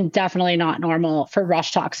Rush and definitely not normal for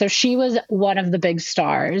Rush Talk. So she was one of the big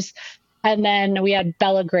stars. And then we had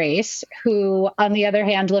Bella Grace, who on the other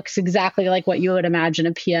hand looks exactly like what you would imagine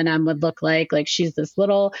a PNM would look like. Like, she's this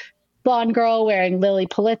little blonde girl wearing Lily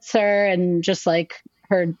Pulitzer, and just like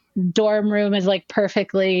her dorm room is like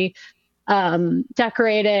perfectly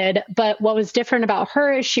decorated. But what was different about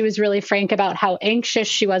her is she was really frank about how anxious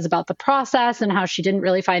she was about the process and how she didn't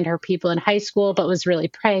really find her people in high school, but was really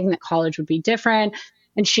praying that college would be different.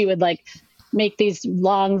 And she would like make these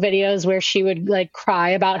long videos where she would like cry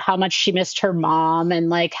about how much she missed her mom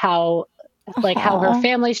and how her Aw.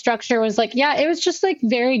 family structure was like, yeah, it was just like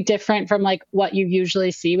very different from like what you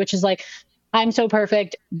usually see, which is like, I'm so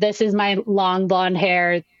perfect. This is my long blonde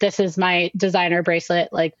hair. This is my designer bracelet.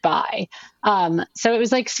 Like, bye. So it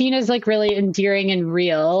was like seen as like really endearing and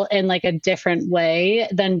real in like a different way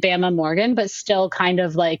than Bama Morgan, but still kind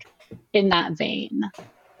of like in that vein.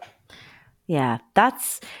 Yeah,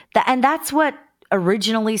 that's what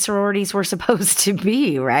originally sororities were supposed to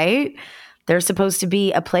be, right? They're supposed to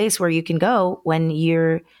be a place where you can go when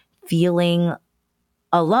you're feeling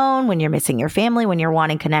alone, when you're missing your family, when you're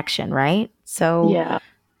wanting connection, right? So Yeah.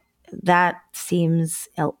 that seems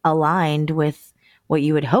aligned with what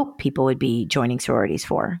you would hope people would be joining sororities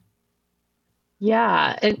for.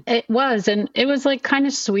 Yeah, it was. And it was like kind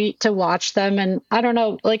of sweet to watch them. And I don't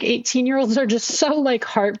know, like 18-year-olds are just so like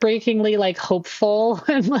heartbreakingly like hopeful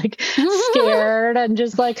and like scared and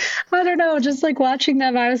just like, I don't know, just like watching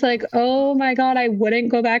them, I was like, oh my God, I wouldn't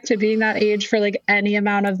go back to being that age for like any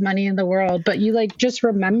amount of money in the world. But you like just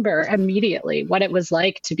remember immediately what it was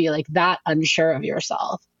like to be like that unsure of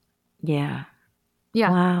yourself. Yeah. Yeah.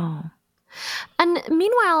 Wow. And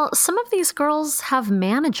meanwhile, some of these girls have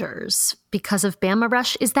managers because of Bama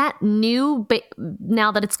Rush. Is that new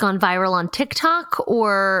now that it's gone viral on TikTok,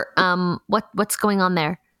 or what's going on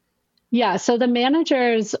there? Yeah, so the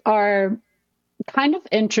managers are kind of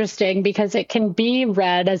interesting because it can be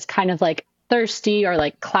read as kind of like thirsty or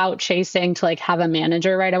like clout chasing to like have a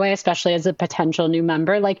manager right away, especially as a potential new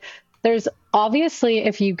member. Like there's obviously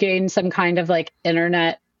if you gain some kind of like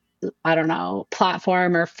internet, I don't know,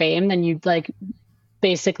 platform or fame, then you'd like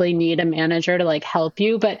basically need a manager to like help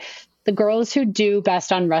you. But the girls who do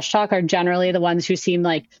best on Rush Talk are generally the ones who seem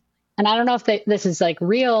like, and I don't know if this is like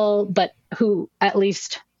real, but who at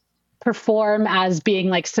least perform as being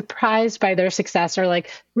like surprised by their success or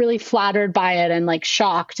like really flattered by it and like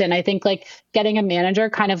shocked. And I think like getting a manager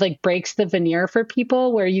kind of like breaks the veneer for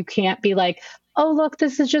people where you can't be like, oh, look,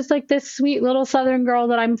 this is just like this sweet little Southern girl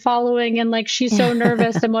that I'm following. And like, she's so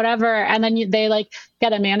nervous and whatever. And then they like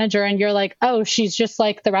get a manager and you're like, oh, she's just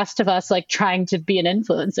like the rest of us, like trying to be an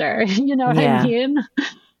influencer. You know what I mean?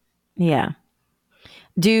 Yeah.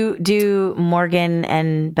 Do Morgan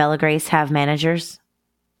and Bella Grace have managers?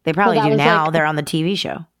 They probably do now. Like, they're on the TV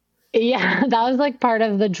show. Yeah, that was like part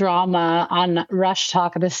of the drama on Rush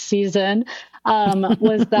Talk this season.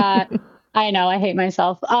 Was that I know I hate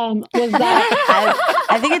myself. Was that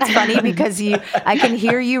I think it's funny because I can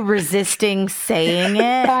hear you resisting saying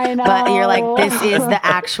it, I know. But you're like, this is the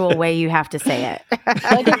actual way you have to say it.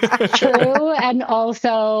 Like it's true, and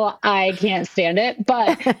also I can't stand it.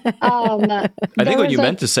 But I think what you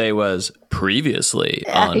meant to say was previously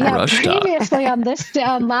on Rush Talk. Previously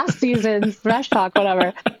on last season's Rush Talk,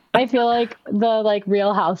 whatever. I feel like the like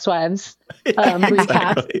Real Housewives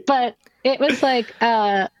recap, but it was like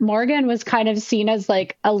Morgan was kind of seen as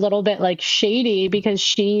like a little bit like shady because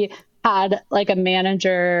she had like a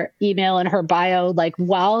manager email in her bio like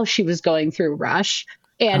while she was going through Rush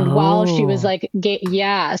and while she was like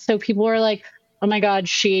so people were like, oh my God,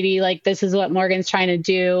 shady, like this is what Morgan's trying to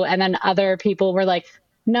do. And then other people were like,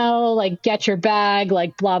 no, like get your bag,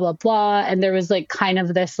 like blah blah blah. And there was like kind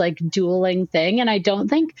of this like dueling thing. And I don't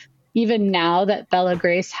think even now that Bella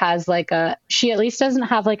Grace has like she at least doesn't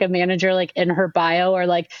have like a manager like in her bio or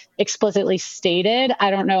like explicitly stated. I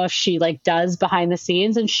don't know if she like does behind the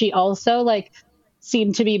scenes. And she also like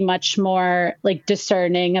seemed to be much more like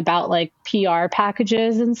discerning about like PR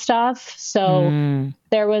packages and stuff. So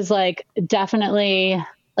there was like definitely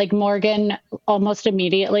like Morgan almost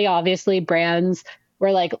immediately, obviously brands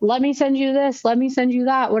were like, let me send you this, let me send you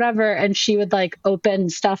that, whatever. And she would like open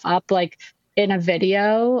stuff up like in a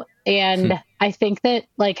video. And I think that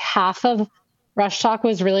like half of Rush Talk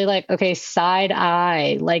was really like, okay, side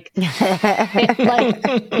eye, like,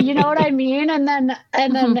 like, you know what I mean? And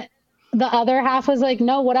then the other half was like,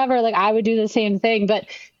 no, whatever. Like I would do the same thing, but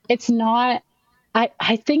it's not,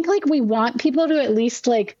 I think like we want people to at least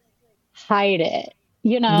like hide it,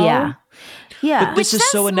 you know? Yeah. Yeah. But this is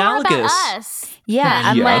so analogous. Yeah,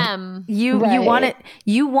 I'm like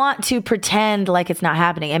you want to pretend like it's not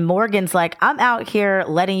happening. And Morgan's like, I'm out here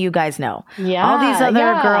letting you guys know. Yeah, all these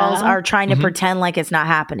other girls are trying to pretend like it's not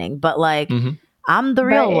happening, but like I'm the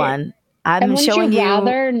real one. I'm showing you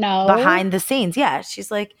behind the scenes. Yeah,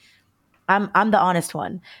 she's like, I'm the honest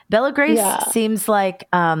one. Bella Grace seems like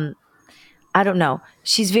I don't know.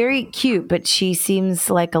 She's very cute, but she seems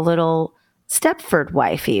like a little Stepford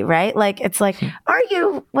wifey, right? Like, it's like, are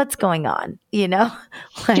you, what's going on? You know?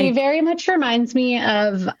 She very much reminds me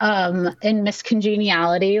of in Miss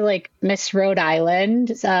Congeniality, like Miss Rhode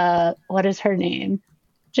Island. What is her name?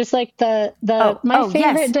 Just like my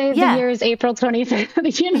favorite day of the year is April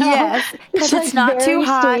 25th, you know? Yes, because it's not too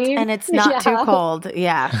hot sweet. and it's not too cold.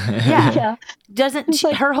 Yeah. Yeah.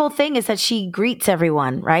 Like, her whole thing is that she greets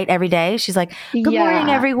everyone, right? Every day. She's like, good morning,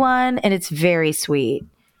 everyone. And it's very sweet.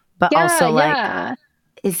 But also like,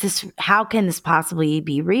 how can this possibly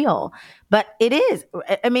be real? But it is.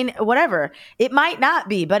 I mean, whatever. It might not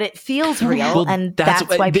be, but it feels real. Well, and that's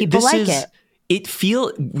why people like it.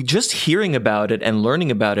 Just hearing about it and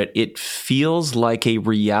learning about it, it feels like a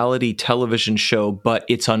reality television show, but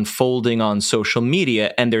it's unfolding on social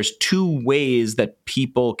media. And there's two ways that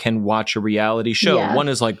people can watch a reality show. Yeah. One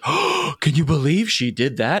is like, oh, can you believe she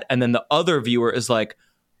did that? And then the other viewer is like,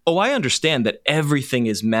 oh, I understand that everything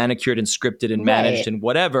is manicured and scripted and managed and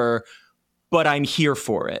whatever, but I'm here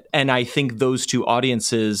for it. And I think those two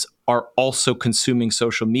audiences are also consuming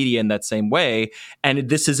social media in that same way. And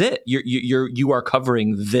this is it. You are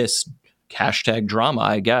covering this hashtag drama,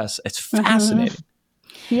 I guess. It's fascinating.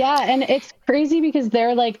 Yeah, and it's crazy because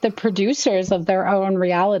they're like the producers of their own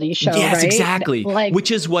reality show, yes, right? Exactly. Like, which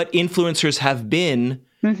is what influencers have been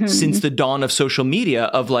since the dawn of social media,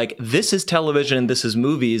 of like, this is television and this is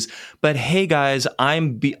movies, but hey guys, I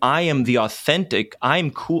am the authentic,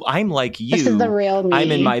 I'm cool, I'm like you. This is the real me.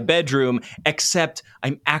 I'm in my bedroom, except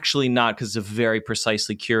I'm actually not, because it's very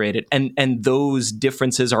precisely curated. And those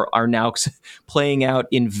differences are now playing out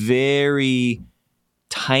in very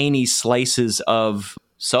tiny slices of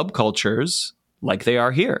subcultures like they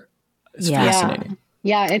are here. It's fascinating.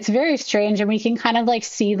 Yeah, it's very strange. And we can kind of like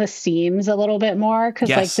see the seams a little bit more because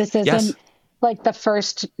like this isn't like the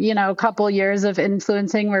first, couple years of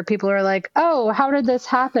influencing where people are like, oh, how did this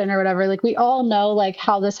happen or whatever. Like we all know like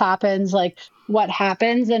how this happens, like what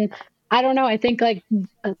happens. And I don't know, I think like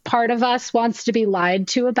part of us wants to be lied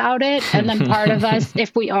to about it. And then part of us,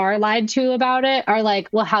 if we are lied to about it, are like,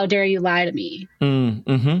 well, how dare you lie to me?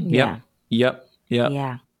 Yep.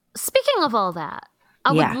 Yeah. Speaking of all that,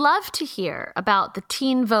 I would love to hear about the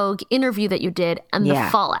Teen Vogue interview that you did and the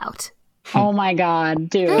fallout. Oh my God,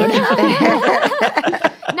 dude. Not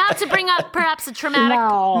to bring up perhaps a traumatic,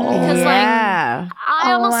 because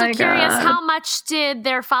I'm also curious, how much did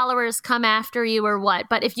their followers come after you or what?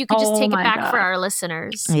 But if you could just take it back for our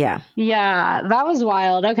listeners. Yeah, that was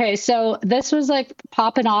wild. Okay, so this was like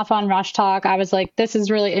popping off on Rush Talk. I was like, this is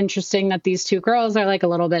really interesting that these two girls are like a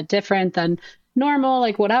little bit different than normal,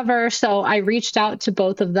 like whatever. So I reached out to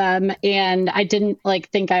both of them and I didn't like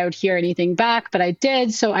think I would hear anything back, but I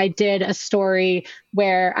did. So I did a story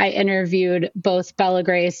where I interviewed both Bella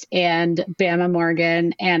Grace and Bama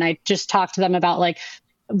Morgan. And I just talked to them about like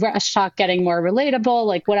Rush Talk getting more relatable,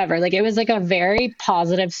 like whatever. Like it was like a very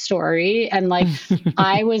positive story. And like,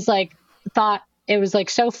 I was like, thought it was like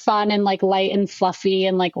so fun and like light and fluffy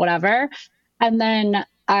and like whatever. And then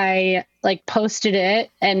I like posted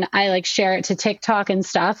it and I like share it to TikTok and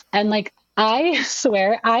stuff. And like, I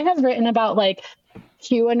swear I have written about like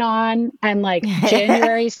QAnon and like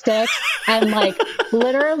January 6th and like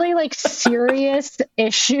literally like serious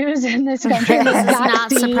issues in this country. This is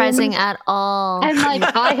not surprising at all. And like,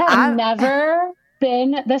 I have never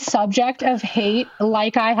been the subject of hate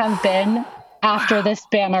like I have been after this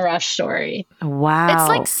Bama Rush story. Wow. It's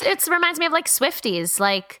like, it reminds me of like Swifties.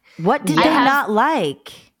 Like, what did they not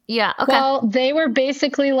like? Yeah. Okay. Well, they were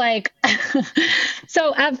basically like,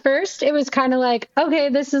 so at first it was kind of like, okay,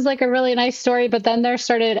 this is like a really nice story. But then there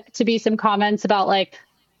started to be some comments about like,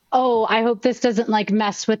 oh, I hope this doesn't like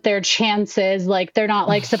mess with their chances. Like they're not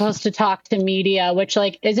like supposed to talk to media, which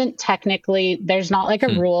like isn't technically, there's not like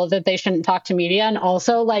a rule that they shouldn't talk to media. And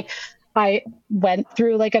also like, I went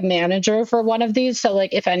through like a manager for one of these. So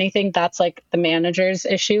like, if anything, that's like the manager's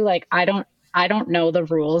issue. Like, I don't know the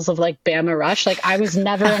rules of like Bama Rush. Like I was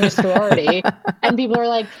never in a sorority and people are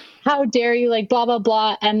like, how dare you, like blah, blah,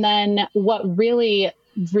 blah. And then what really,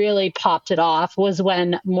 really popped it off was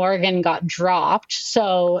when Morgan got dropped.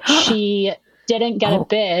 So she didn't get a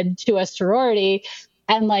bid to a sorority.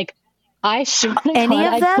 And like, I swear to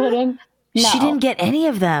God, I couldn't. No. She didn't get any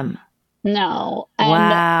of them. No. And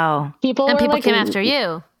wow. People like, came after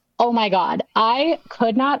you. Oh my God. I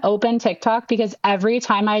could not open TikTok because every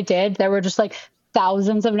time I did, there were just like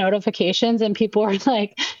thousands of notifications and people were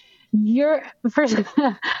like, just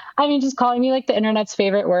calling me like the internet's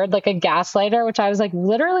favorite word, like a gaslighter, which I was like,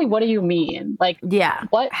 literally, what do you mean? Like,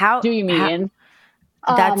 what do you mean?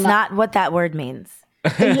 That's not what that word means.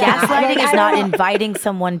 Gaslighting is not inviting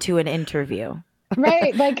someone to an interview.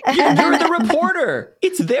 Right. Like, You're the reporter.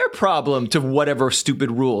 It's their problem to whatever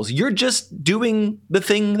stupid rules. You're just doing the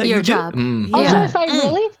thing that Your you job. do. Mm. also, Yeah. if I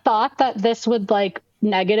really thought that this would like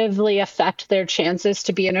negatively affect their chances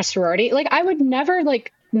to be in a sorority, like I would never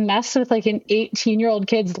like mess with like an 18-year-old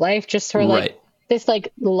kid's life just for like Right. this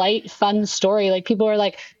like light, fun story. Like people are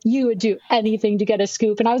like, you would do anything to get a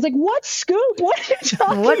scoop. And I was like, what scoop? What are you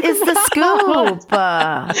talking What is the about? scoop?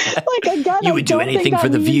 Like again, You I would do don't anything think for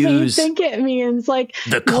that the means what you views. think it means. Like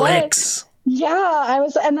The what? clicks. Yeah, I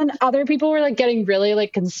was, and then other people were like getting really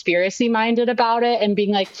like conspiracy minded about it and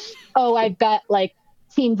being like, oh, I bet like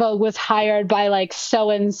Teen Vogue was hired by like so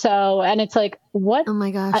and so. And it's like, what? Oh my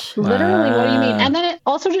gosh. Literally, what do you mean? Wow. And then it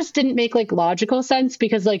also just didn't make like logical sense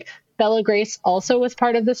because like Bella Grace also was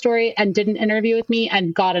part of the story and did an interview with me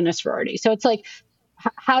and got in a sorority. So it's like,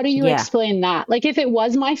 how do you Yeah. explain that? Like if it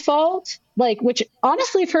was my fault, like, which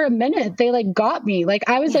honestly for a minute they like got me, like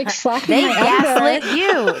I was like slacking They my gaslit editor.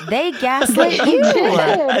 you. They gaslit They you.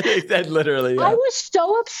 did. That literally. I was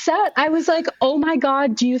so upset. I was like, oh my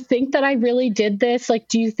God, do you think that I really did this? Like,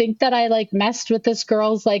 do you think that I like messed with this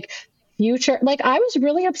girl's like future? Like, I was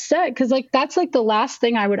really upset because like that's like the last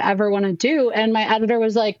thing I would ever want to do. And my editor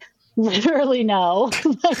was like, literally no.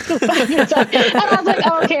 Like, and I was like,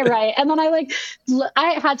 oh, okay, right. And then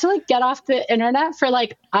I had to like get off the internet for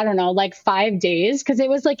like, I don't know, like 5 days because it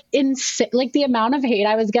was like insane. Like the amount of hate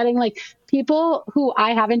I was getting, like people who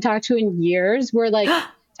I haven't talked to in years were like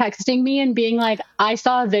texting me and being like, I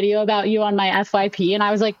saw a video about you on my FYP. And I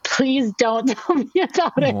was like, please don't tell me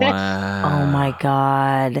about it. Wow. Oh my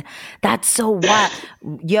God. That's so wild.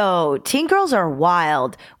 Yo, teen girls are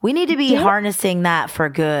wild. We need to be harnessing that for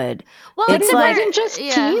good. Well, But It's it like- wasn't just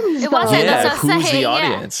teens. It wasn't. though. Yeah, That's what I was who's saying, the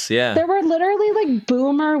yeah. audience? Yeah. There were literally like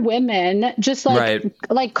boomer women just like Right.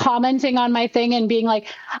 like commenting on my thing and being like,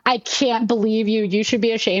 I can't believe you. You should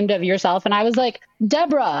be ashamed of yourself. And I was like,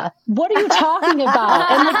 Deborah, what are you talking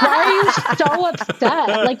about? And like, why are you so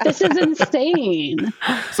upset? Like, this is insane.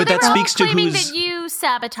 But They that were all speaks to claiming who's. that you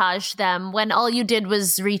sabotaged them when all you did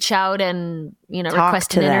was reach out and Talk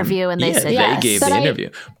request to an them. interview, and they Yeah, said they yes. gave But the I- interview.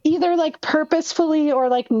 Either like purposefully or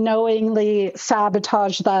like knowingly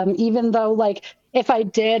sabotage them, even though like if I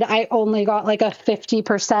did, I only got like a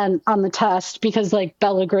 50% on the test because like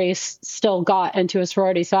Bella Grace still got into a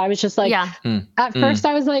sorority. So I was just like, Yeah. at first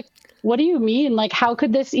I was like, what do you mean? Like, how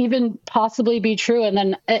could this even possibly be true? And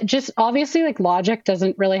then it just obviously like logic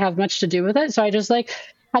doesn't really have much to do with it. So I just like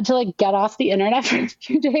had to like get off the internet for a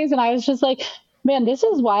few days. And I was just like, man, this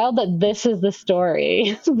is wild that this is the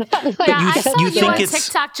story. That, like, Yeah, I saw you you think on it's-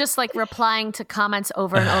 TikTok just like replying to comments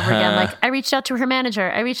over and over again. Like, I reached out to her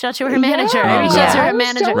manager. I reached out to her manager. I reached out to Yeah. her I was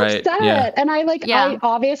manager. so Right, upset. yeah. And I like, Yeah. I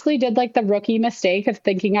obviously did like the rookie mistake of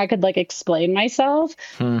thinking I could like explain myself.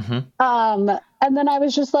 Mhm. And then I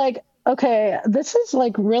was just like, okay, this is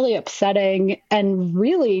like really upsetting and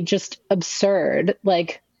really just absurd.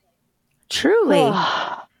 Like, Truly.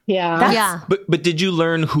 yeah. That's- Yeah. But did you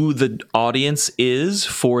learn who the audience is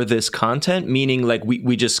for this content? Meaning, like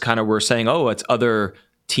we just kind of were saying, oh, it's other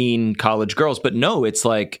teen college girls, but no, it's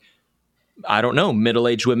like, I don't know,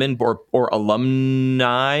 middle-aged women or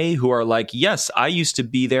alumni who are like, yes, I used to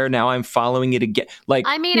be there. Now I'm following it again. Like,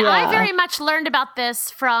 I mean, Yeah. I very much learned about this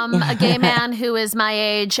from a gay man who is my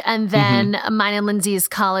age, and then mine and Lindsay's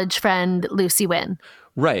college friend, Lucy Wynn.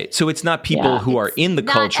 right. So it's not people Yeah. who are in the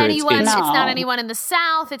Not culture. anyone. It's No. not anyone in the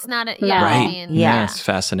South. It's not. No. Yeah. I right. mean, Yeah. It's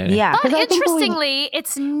fascinating. Yeah. But 'Cause I think interestingly,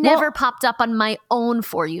 it's never popped up on my own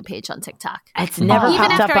For You page on TikTok. It's never Oh. Even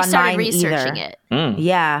popped after up I on started mine researching either. it.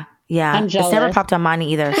 Yeah. Yeah. I'm It's never jealous. popped on mine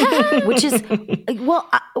either. Which is, well,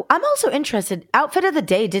 I'm also interested. Outfit of the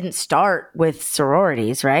Day didn't start with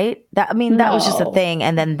sororities, right? That was just a No. thing.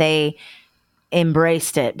 And then they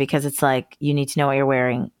embraced it because it's like, you need to know what you're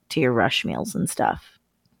wearing to your rush meals and stuff.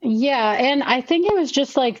 Yeah, and I think it was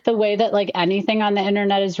just like the way that like anything on the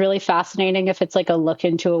internet is really fascinating if it's like a look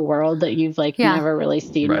into a world that you've like Yeah. never really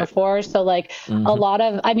seen Right. before. So like a lot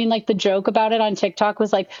of, I mean, like the joke about it on TikTok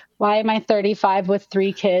was like, why am I 35 with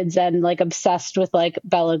 3 kids and like obsessed with like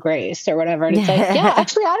Bella Grace or whatever? And it's like, yeah,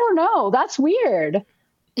 actually, I don't know. That's weird.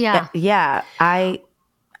 Yeah. Yeah.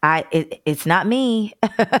 It's not me.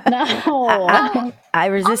 No. I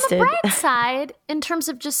On resisted. the bright side, in terms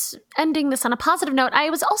of just ending this on a positive note, I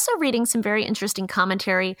was also reading some very interesting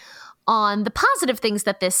commentary on the positive things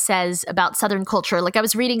that this says about Southern culture. Like I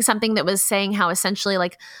was reading something that was saying how essentially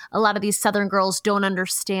like a lot of these Southern girls don't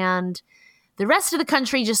understand the rest of the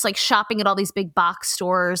country, just like shopping at all these big box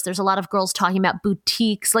stores. There's a lot of girls talking about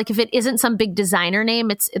boutiques. Like if it isn't some big designer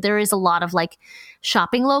name, there is a lot of like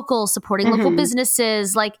shopping local, supporting local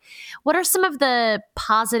businesses. Like what are some of the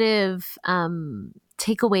positive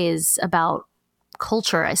takeaways about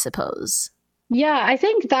culture, I suppose. Yeah, I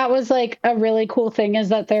think that was like a really cool thing is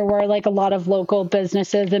that there were like a lot of local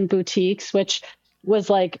businesses and boutiques, which was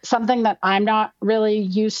like something that I'm not really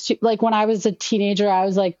used to. Like when I was a teenager, I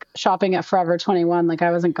was like shopping at Forever 21. Like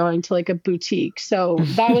I wasn't going to like a boutique. So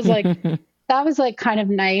that was like kind of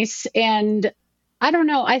nice. And I don't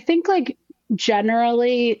know. I think like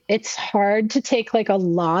generally it's hard to take like a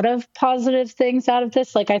lot of positive things out of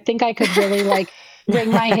this. Like I think I could really like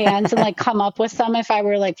wring my hands and like come up with some if I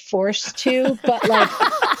were like forced to, but like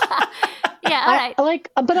Yeah, all right.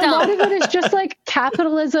 but a lot of it is just like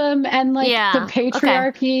capitalism and like the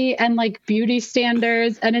patriarchy and like beauty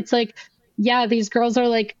standards. And it's like, yeah, these girls are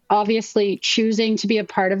like obviously choosing to be a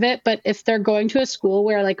part of it. But if they're going to a school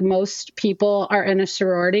where like most people are in a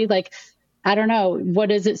sorority, like, I don't know, what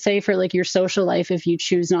does it say for like your social life if you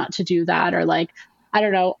choose not to do that? Or like, I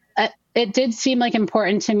don't know. It did seem like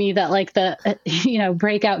important to me that like the,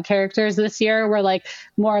 breakout characters this year were like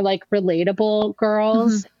more like relatable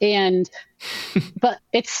girls but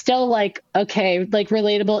it's still like, okay, like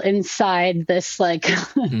relatable inside this like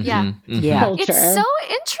culture. It's so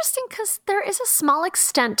interesting because there is a small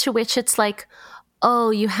extent to which it's like, oh,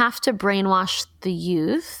 you have to brainwash the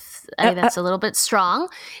youth. I mean, that's a little bit strong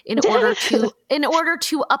in order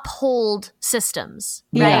to uphold systems,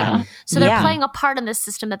 right? Yeah. So they're playing a part in this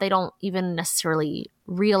system that they don't even necessarily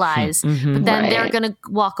realize, but then they're going to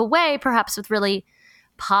walk away perhaps with really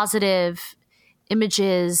positive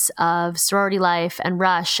images of sorority life and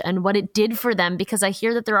Rush and what it did for them, because I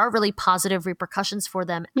hear that there are really positive repercussions for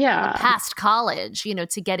them past college,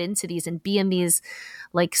 to get into these and be in these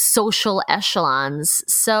like social echelons.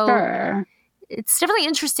 So it's definitely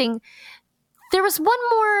interesting. There was one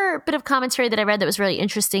more bit of commentary that I read that was really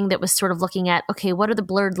interesting that was sort of looking at, okay, what are the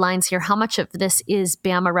blurred lines here? How much of this is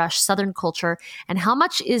Bama Rush Southern culture and how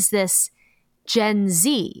much is this Gen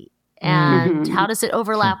Z? And how does it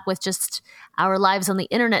overlap with just our lives on the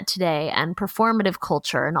internet today and performative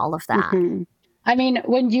culture and all of that? I mean,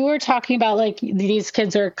 when you were talking about like these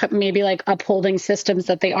kids are maybe like upholding systems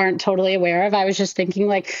that they aren't totally aware of, I was just thinking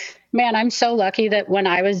like, man, I'm so lucky that when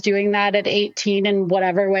I was doing that at 18 in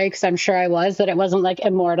whatever way, because I'm sure I was, that it wasn't like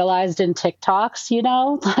immortalized in TikToks,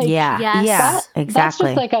 Like, exactly. That's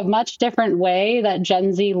just like a much different way that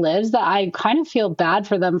Gen Z lives that I kind of feel bad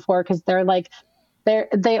for them for, because they're like,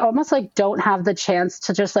 they almost like don't have the chance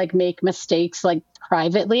to just like make mistakes like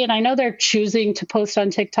privately. And I know they're choosing to post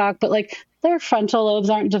on TikTok, but like their frontal lobes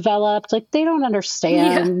aren't developed. Like they don't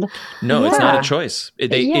understand. No, it's not a choice.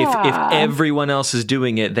 If everyone else is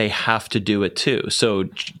doing it, they have to do it too. So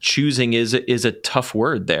choosing is a tough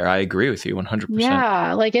word there. I agree with you 100%.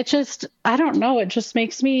 Yeah. Like it just, I don't know. It just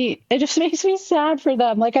makes me sad for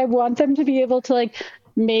them. Like I want them to be able to like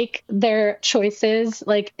make their choices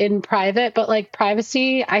like in private, but like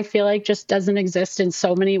privacy I feel like just doesn't exist in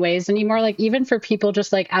so many ways anymore. Like even for people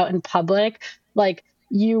just like out in public, like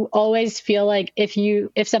you always feel like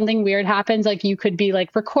if something weird happens, like you could be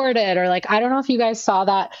like recorded, or like I don't know if you guys saw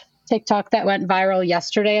that TikTok that went viral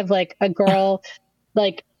yesterday of like a girl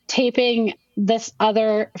like taping this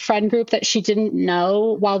other friend group that she didn't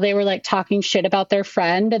know while they were like talking shit about their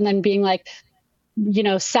friend, and then being like,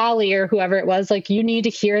 Sally or whoever it was, like, you need to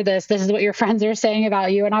hear this. This is what your friends are saying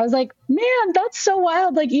about you. And I was like, man, that's so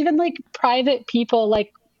wild. Like even like private people,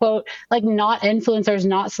 like quote, like not influencers,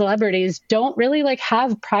 not celebrities, don't really like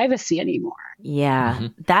have privacy anymore. Yeah,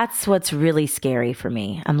 that's what's really scary for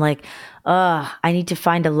me. I'm like, I need to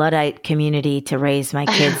find a Luddite community to raise my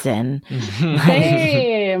kids in.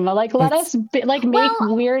 Same. Like, let us make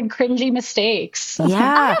weird, cringy mistakes.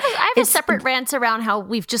 Yeah. I have a separate rant around how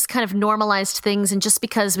we've just kind of normalized things, and just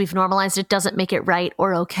because we've normalized it doesn't make it right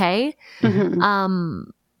or okay.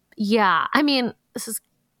 Yeah, I mean, this is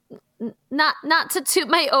not to toot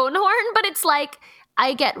my own horn, but it's like,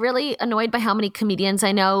 I get really annoyed by how many comedians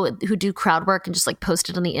I know who do crowd work and just like post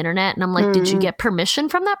it on the internet. And I'm like, did you get permission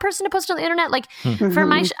from that person to post it on the internet? Like for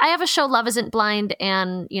my, I have a show, Love Isn't Blind.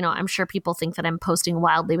 And, I'm sure people think that I'm posting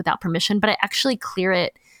wildly without permission, but I actually clear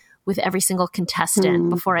it with every single contestant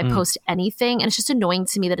before I post anything. And it's just annoying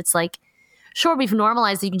to me that it's like, sure, we've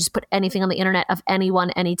normalized that you can just put anything on the internet of anyone,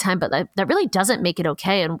 anytime, but that really doesn't make it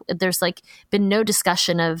okay. And there's like been no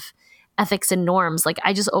discussion of ethics and norms. Like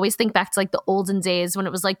I just always think back to like the olden days when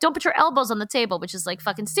it was like, don't put your elbows on the table, which is like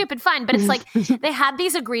fucking stupid, fine. But it's like they had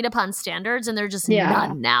these agreed upon standards and they're just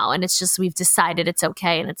none now. And it's just, we've decided it's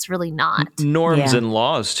okay and it's really not. Norms and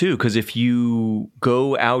laws too, because if you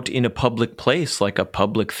go out in a public place like a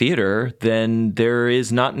public theater, then there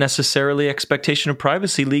is not necessarily expectation of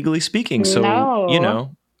privacy, legally speaking. So,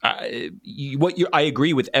 I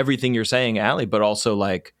agree with everything you're saying, Allie, but also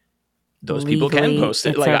like, those people can Legally, post it.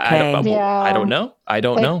 it's Like, okay. I don't know. I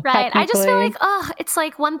don't Like, know. Right. I just feel Technically. like, it's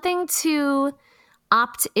like one thing to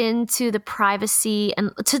opt into the privacy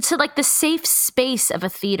and to like the safe space of a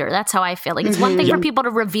theater. That's how I feel. Like it's one thing for people to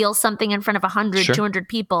reveal something in front of 100, Sure. 200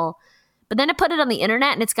 people, but then to put it on the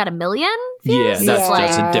internet and it's got 1 million Yeah, views. that's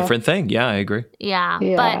like, a different thing. Yeah, I agree. yeah.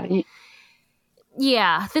 Yeah. But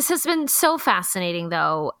yeah, this has been so fascinating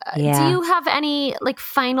though. Yeah. Do you have any like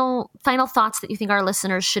final thoughts that you think our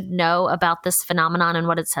listeners should know about this phenomenon and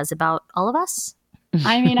what it says about all of us?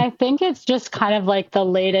 I mean, I think it's just kind of like the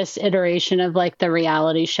latest iteration of like the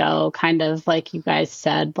reality show, kind of like you guys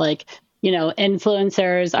said, like,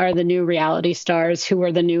 influencers are the new reality stars, who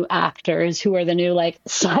are the new actors, who are the new like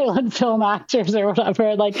silent film actors or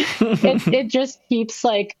whatever. Like it just keeps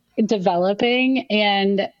like developing.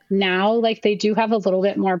 And now like they do have a little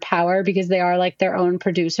bit more power because they are like their own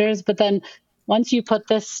producers. But then once you put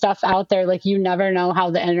this stuff out there, like you never know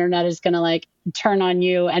how the internet is going to like turn on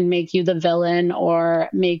you and make you the villain or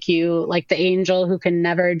make you like the angel who can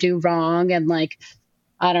never do wrong. And like,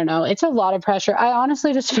 I don't know, it's a lot of pressure. I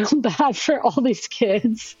honestly just feel bad for all these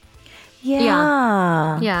kids.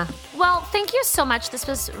 Yeah. Yeah. Well, thank you so much. This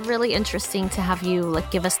was really interesting to have you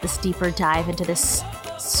like give us this deeper dive into this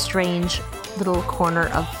strange little corner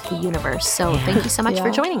of the universe. So thank you so much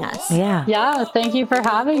for joining us. Yeah. Yeah, thank you for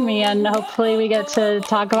having me. And hopefully we get to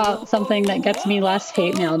talk about something that gets me less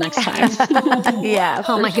hate mail next time. Yeah.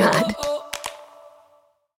 Oh my God.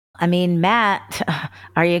 I mean, Matt,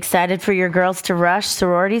 are you excited for your girls to rush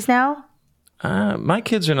sororities now? My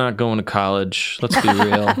kids are not going to college. Let's be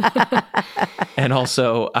real. And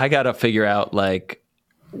also, I got to figure out like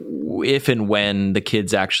if and when the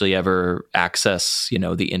kids actually ever access,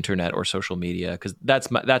 the internet or social media, because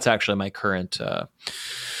that's actually my current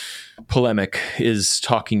polemic is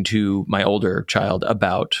talking to my older child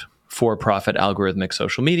about for-profit algorithmic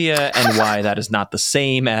social media and why that is not the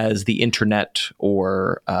same as the internet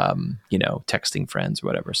or texting friends or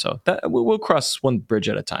whatever. So we'll cross one bridge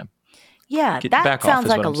at a time. Yeah, Get that back off sounds is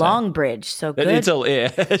like what a I'm saying. long bridge. So good.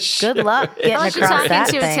 It's Good luck getting Unless you're across talking that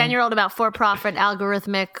to a thing. 10-year-old about for-profit,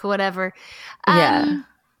 algorithmic, whatever. Yeah.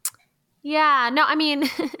 Yeah. No, I mean,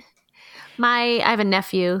 I have a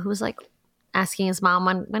nephew who was like asking his mom,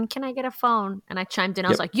 when can I get a phone? And I chimed in. I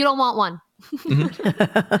was like, you don't want one.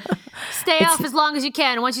 Stay off as long as you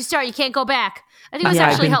can. Once you start, you can't go back. I think it was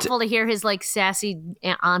actually helpful to hear his like sassy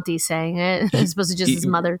auntie saying it as opposed to just his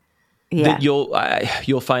mother. Yeah.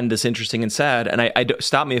 You'll find this interesting and sad. And I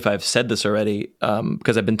stop me if I've said this already,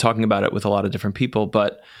 because I've been talking about it with a lot of different people.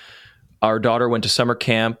 But our daughter went to summer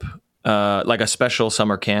camp, like a specialty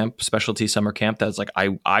summer camp. That's like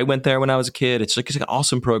I went there when I was a kid. It's like an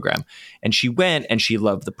awesome program. And she went and she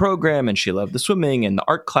loved the program and she loved the swimming and the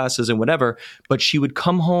art classes and whatever. But she would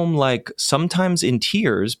come home like sometimes in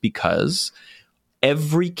tears because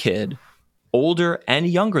every kid, older and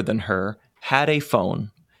younger than her, had a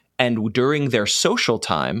phone. And during their social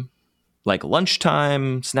time, like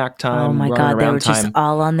lunchtime, snack time, Oh my running God, they around were just time,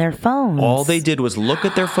 all on their phones. all they did was look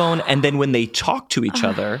at their phone. And then when they talked to each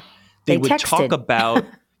other, they would texted. talk about,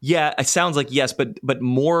 yeah, it sounds like yes, but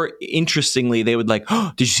more interestingly, they would like,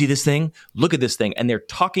 oh, did you see this thing? Look at this thing. And they're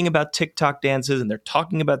talking about TikTok dances and they're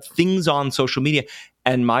talking about things on social media.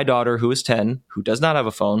 And my daughter, who is 10, who does not have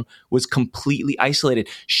a phone, was completely isolated.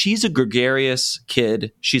 She's a gregarious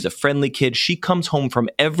kid. She's a friendly kid. She comes home from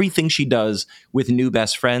everything she does with new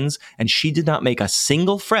best friends. And she did not make a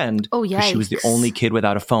single friend. Oh, because she was the yikes. only kid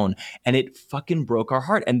without a phone. And it fucking broke our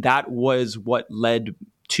heart. And that was what led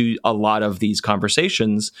to a lot of these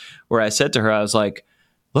conversations where I said to her, I was like,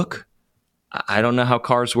 look, I don't know how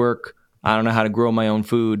cars work. I don't know how to grow my own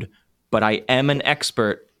food, but I am an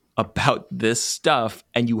expert about this stuff.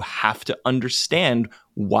 And you have to understand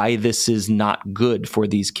why this is not good for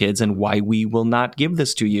these kids and why we will not give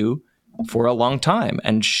this to you for a long time.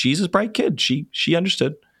 And she's a bright kid. She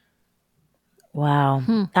understood. Wow.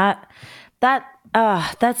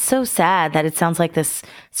 That's so sad that it sounds like this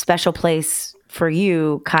special place for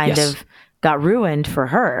you kind Yes. of got ruined for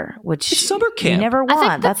her, which It's summer camp. you never I think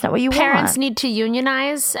want. the That's not what you parents want. need to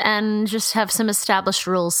unionize and just have some established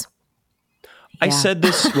rules. I Yeah. said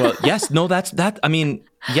this. Well, yes, no, that. I mean,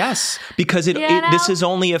 yes, because this is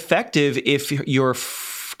only effective if your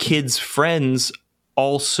kids' friends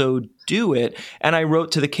also do it. And I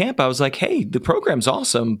wrote to the camp. I was like, hey, the program's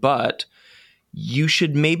awesome, but you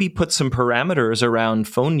should maybe put some parameters around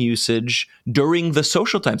phone usage during the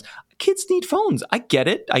social times. Kids need phones. I get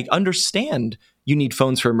it. I understand you need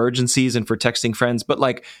phones for emergencies and for texting friends. But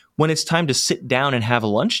like when it's time to sit down and have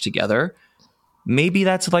lunch together, maybe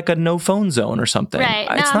that's like a no phone zone or something. Right.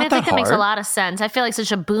 No, It's I not mean, I think that makes a hard. lot of sense. I feel like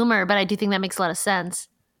such a boomer, but I do think that makes a lot of sense.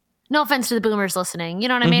 No offense to the boomers listening. You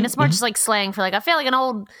know what I mean? It's more just like slang for like, I feel like an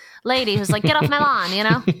old lady who's like, get off my lawn, you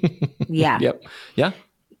know? Yeah. Yep. Yeah.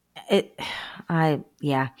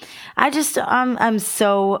 I'm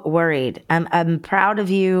so worried. I'm proud of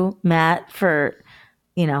you, Matt, for,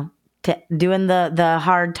 doing the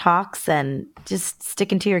hard talks and just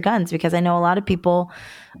sticking to your guns, because I know a lot of people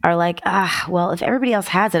are like, well, if everybody else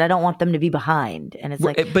has it, I don't want them to be behind. And it's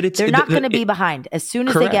like, but they're not going to be behind. As soon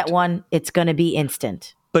as they get one, it's going to be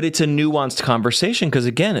instant. But it's a nuanced conversation because,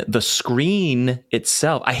 again, the screen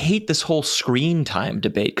itself, I hate this whole screen time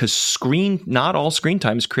debate because not all screen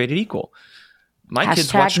time is created equal. My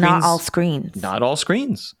kids watch screens. Not all screens. Not all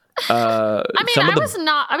screens. I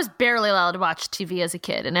was barely allowed to watch TV as a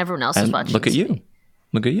kid, and everyone else was watching Look at TV. you.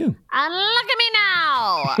 Look at you. And look at me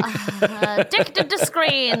now. Addicted to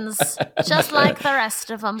screens, just like the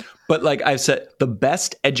rest of them. But like I've said, the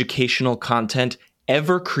best educational content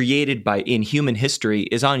ever created in human history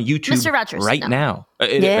is on YouTube Mr. Rogers, now.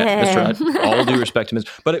 Yeah. Mr. Rogers, all due respect to Mr.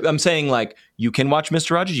 But I'm saying, like, you can watch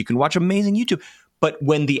Mr. Rogers, you can watch amazing YouTube. But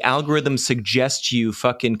when the algorithm suggests you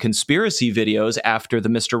fucking conspiracy videos after the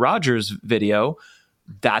Mr. Rogers video,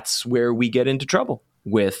 that's where we get into trouble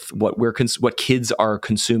with what kids are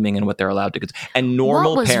consuming and what they're allowed to consume. And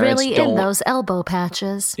normal what was parents really don't. in those elbow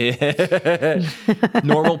patches?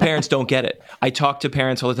 Normal parents don't get it. I talk to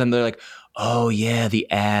parents all the time. They're like, oh yeah, the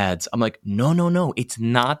ads. I'm like, no, it's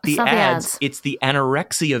not the ads. It's the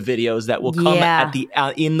anorexia videos that will come at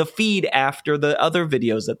in the feed after the other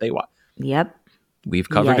videos that they watch. Yep. We've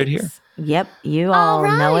covered it here. Yep. You all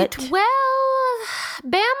know it. Well,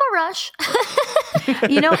 Bama Rush.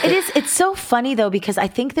 It's so funny though, because I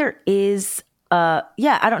think there is, I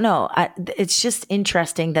don't know. It's just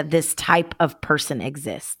interesting that this type of person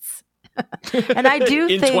exists. And I do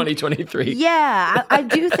in think 2023. Yeah, I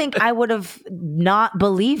do think I would have not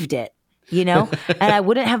believed it, and I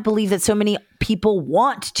wouldn't have believed that so many people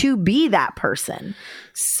want to be that person.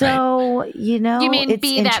 So, you mean it's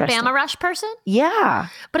be that Bama Rush person? Yeah.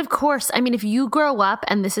 But of course, I mean, if you grow up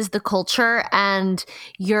and this is the culture and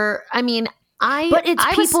but it's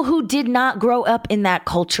people who did not grow up in that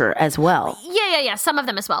culture as well. Yeah. Some of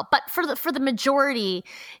them as well. But for the majority,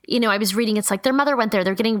 I was reading, it's like their mother went there.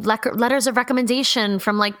 They're getting letters of recommendation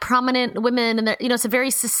from like prominent women, and it's a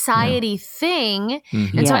very society thing.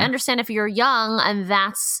 Mm-hmm. And so I understand if you're young and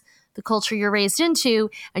that's the culture you're raised into,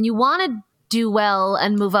 and you want to do well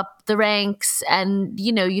and move up the ranks, and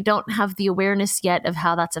you don't have the awareness yet of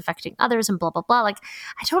how that's affecting others and blah blah blah. Like,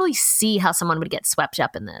 I totally see how someone would get swept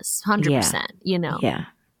up in this 100%.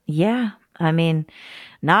 Yeah. I mean,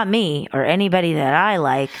 not me or anybody that I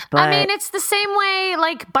like, but I mean, it's the same way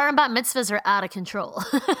like bar and bat mitzvahs are out of control.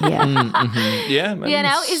 Yeah. Mm-hmm. Yeah.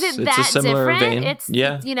 Is it that different? Vein. It's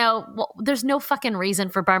there's no fucking reason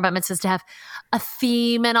for bar and bat mitzvahs to have a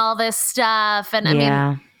theme and all this stuff. And I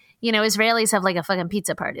mean, Israelis have like a fucking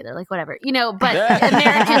pizza party. They're like, whatever, but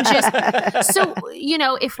American Jews. So,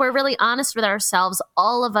 if we're really honest with ourselves,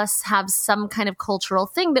 all of us have some kind of cultural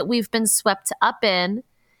thing that we've been swept up in.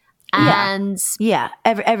 And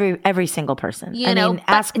every single person.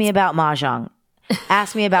 Ask me about mahjong.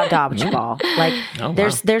 Ask me about dodgeball. Like,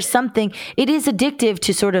 there's something. It is addictive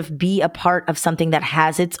to sort of be a part of something that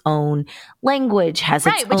has its own language,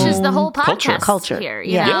 which is the whole podcast culture here.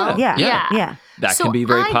 Yeah. That can be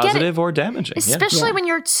very positive or damaging, especially when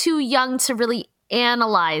you're too young to really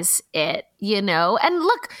analyze it. And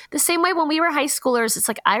look, the same way when we were high schoolers, it's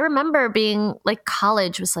like I remember being like,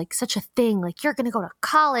 college was like such a thing. Like, you're going to go to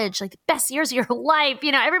college, like the best years of your life.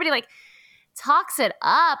 Everybody like talks it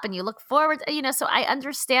up and you look forward, so I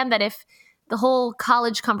understand that if the whole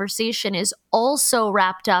college conversation is also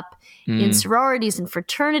wrapped up in sororities and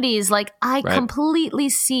fraternities, like I completely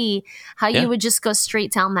see how you would just go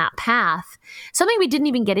straight down that path. Something we didn't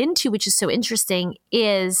even get into, which is so interesting,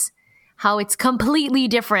 is how it's completely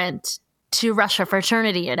different to rush a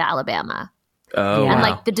fraternity in Alabama. Oh, and wow.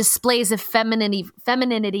 like the displays of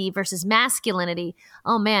femininity versus masculinity.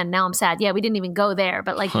 Oh man, now I'm sad. Yeah, we didn't even go there,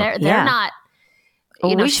 but like they're not.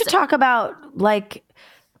 We should talk about like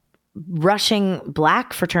rushing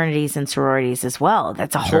Black fraternities and sororities as well.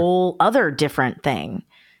 That's a whole other different thing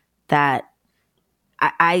that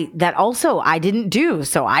that also I didn't do,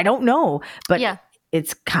 so I don't know. But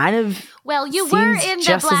it's kind of you were in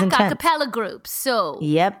the Black acapella group, so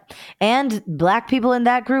yep. And Black people in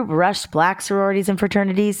that group rushed Black sororities and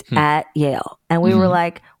fraternities at Yale, and we were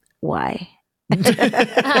like, why? But then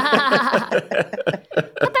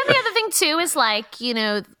the other thing too is like,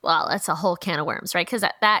 that's a whole can of worms, right? Because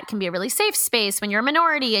that can be a really safe space when you're a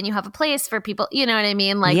minority and you have a place for people, you know what I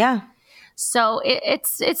mean? Like, So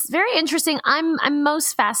it's very interesting. I'm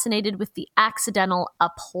most fascinated with the accidental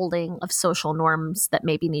upholding of social norms that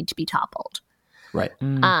maybe need to be toppled. Right.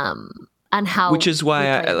 And how, which is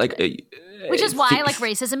why which is why like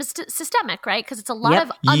racism is systemic, right? Because it's a lot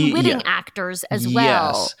of unwitting actors as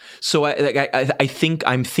well. Yes. So I think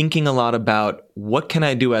I'm thinking a lot about what can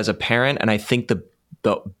I do as a parent, and I think the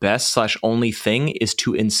best / only thing is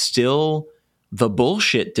to instill the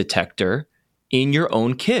bullshit detector in your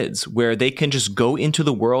own kids, where they can just go into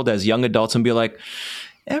the world as young adults and be like,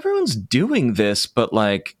 everyone's doing this, but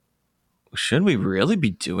like, should we really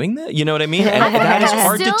be doing that? You know what I mean? And that is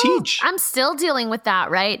hard to teach. I'm still deeling with that,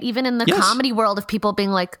 right? Even in the comedy world of people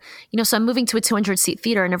being like, so I'm moving to a 200-seat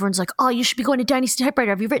theater and everyone's like, oh, you should be going to Dynasty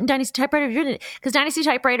Typewriter. Have you written Dynasty Typewriter? Have you written it? Because Dynasty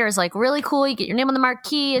Typewriter is like really cool. You get your name on the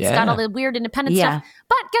marquee. It's got all the weird independent stuff.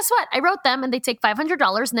 But guess what? I wrote them and they take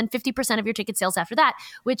 $500 and then 50% of your ticket sales after that,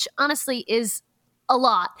 which honestly is a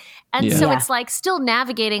lot. And so it's like still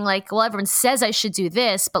navigating like, well, everyone says I should do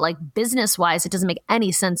this, but like business wise, it doesn't make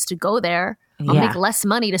any sense to go there. I'll make less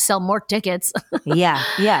money to sell more tickets.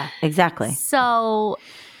 Yeah, exactly. So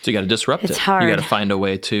you got to disrupt it. Hard. You got to find a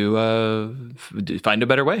way to find a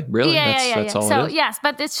better way. Really, that's all so, it is. yes,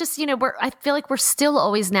 but it's just I feel like we're still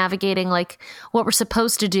always navigating like what we're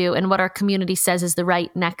supposed to do and what our community says is the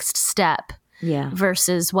right next step. Yeah.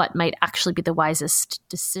 Versus what might actually be the wisest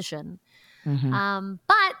decision. Mm-hmm.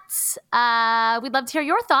 But we'd love to hear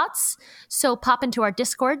your thoughts. So pop into our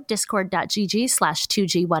Discord,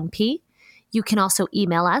 discord.gg/2G1P. You can also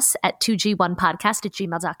email us at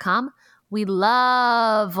 2G1podcast@gmail.com. We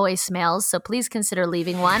love voicemails, so please consider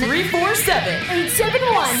leaving one.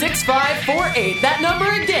 347-871-6548. That number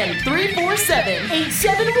again,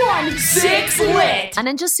 347-871-6LIT. And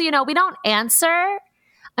then just so you know, we don't answer. I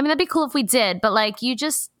mean, that'd be cool if we did, but like you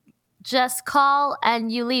just call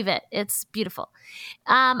and you leave it. It's beautiful.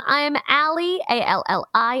 I'm Allie,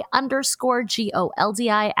 ALLI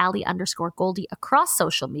 _GOLDI, Allie _Goldie across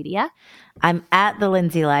social media. I'm at The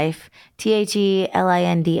Lindsay Life,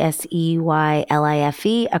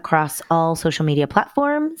 TheLindseyLife across all social media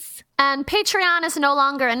platforms. And Patreon is no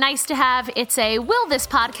longer a nice to have. It's a will this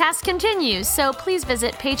podcast continue? So please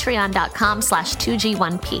visit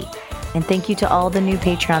patreon.com/2G1P. And thank you to all the new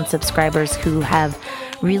Patreon subscribers who have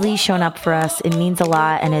really shown up for us. It means a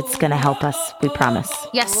lot, and it's going to help us. We promise.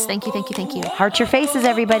 Yes, thank you. Heart your faces,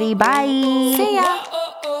 everybody. Bye. See ya.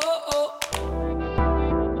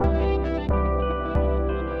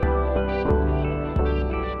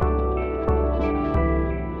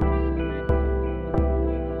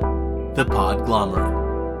 The Podglomerate,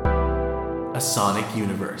 a sonic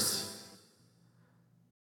universe.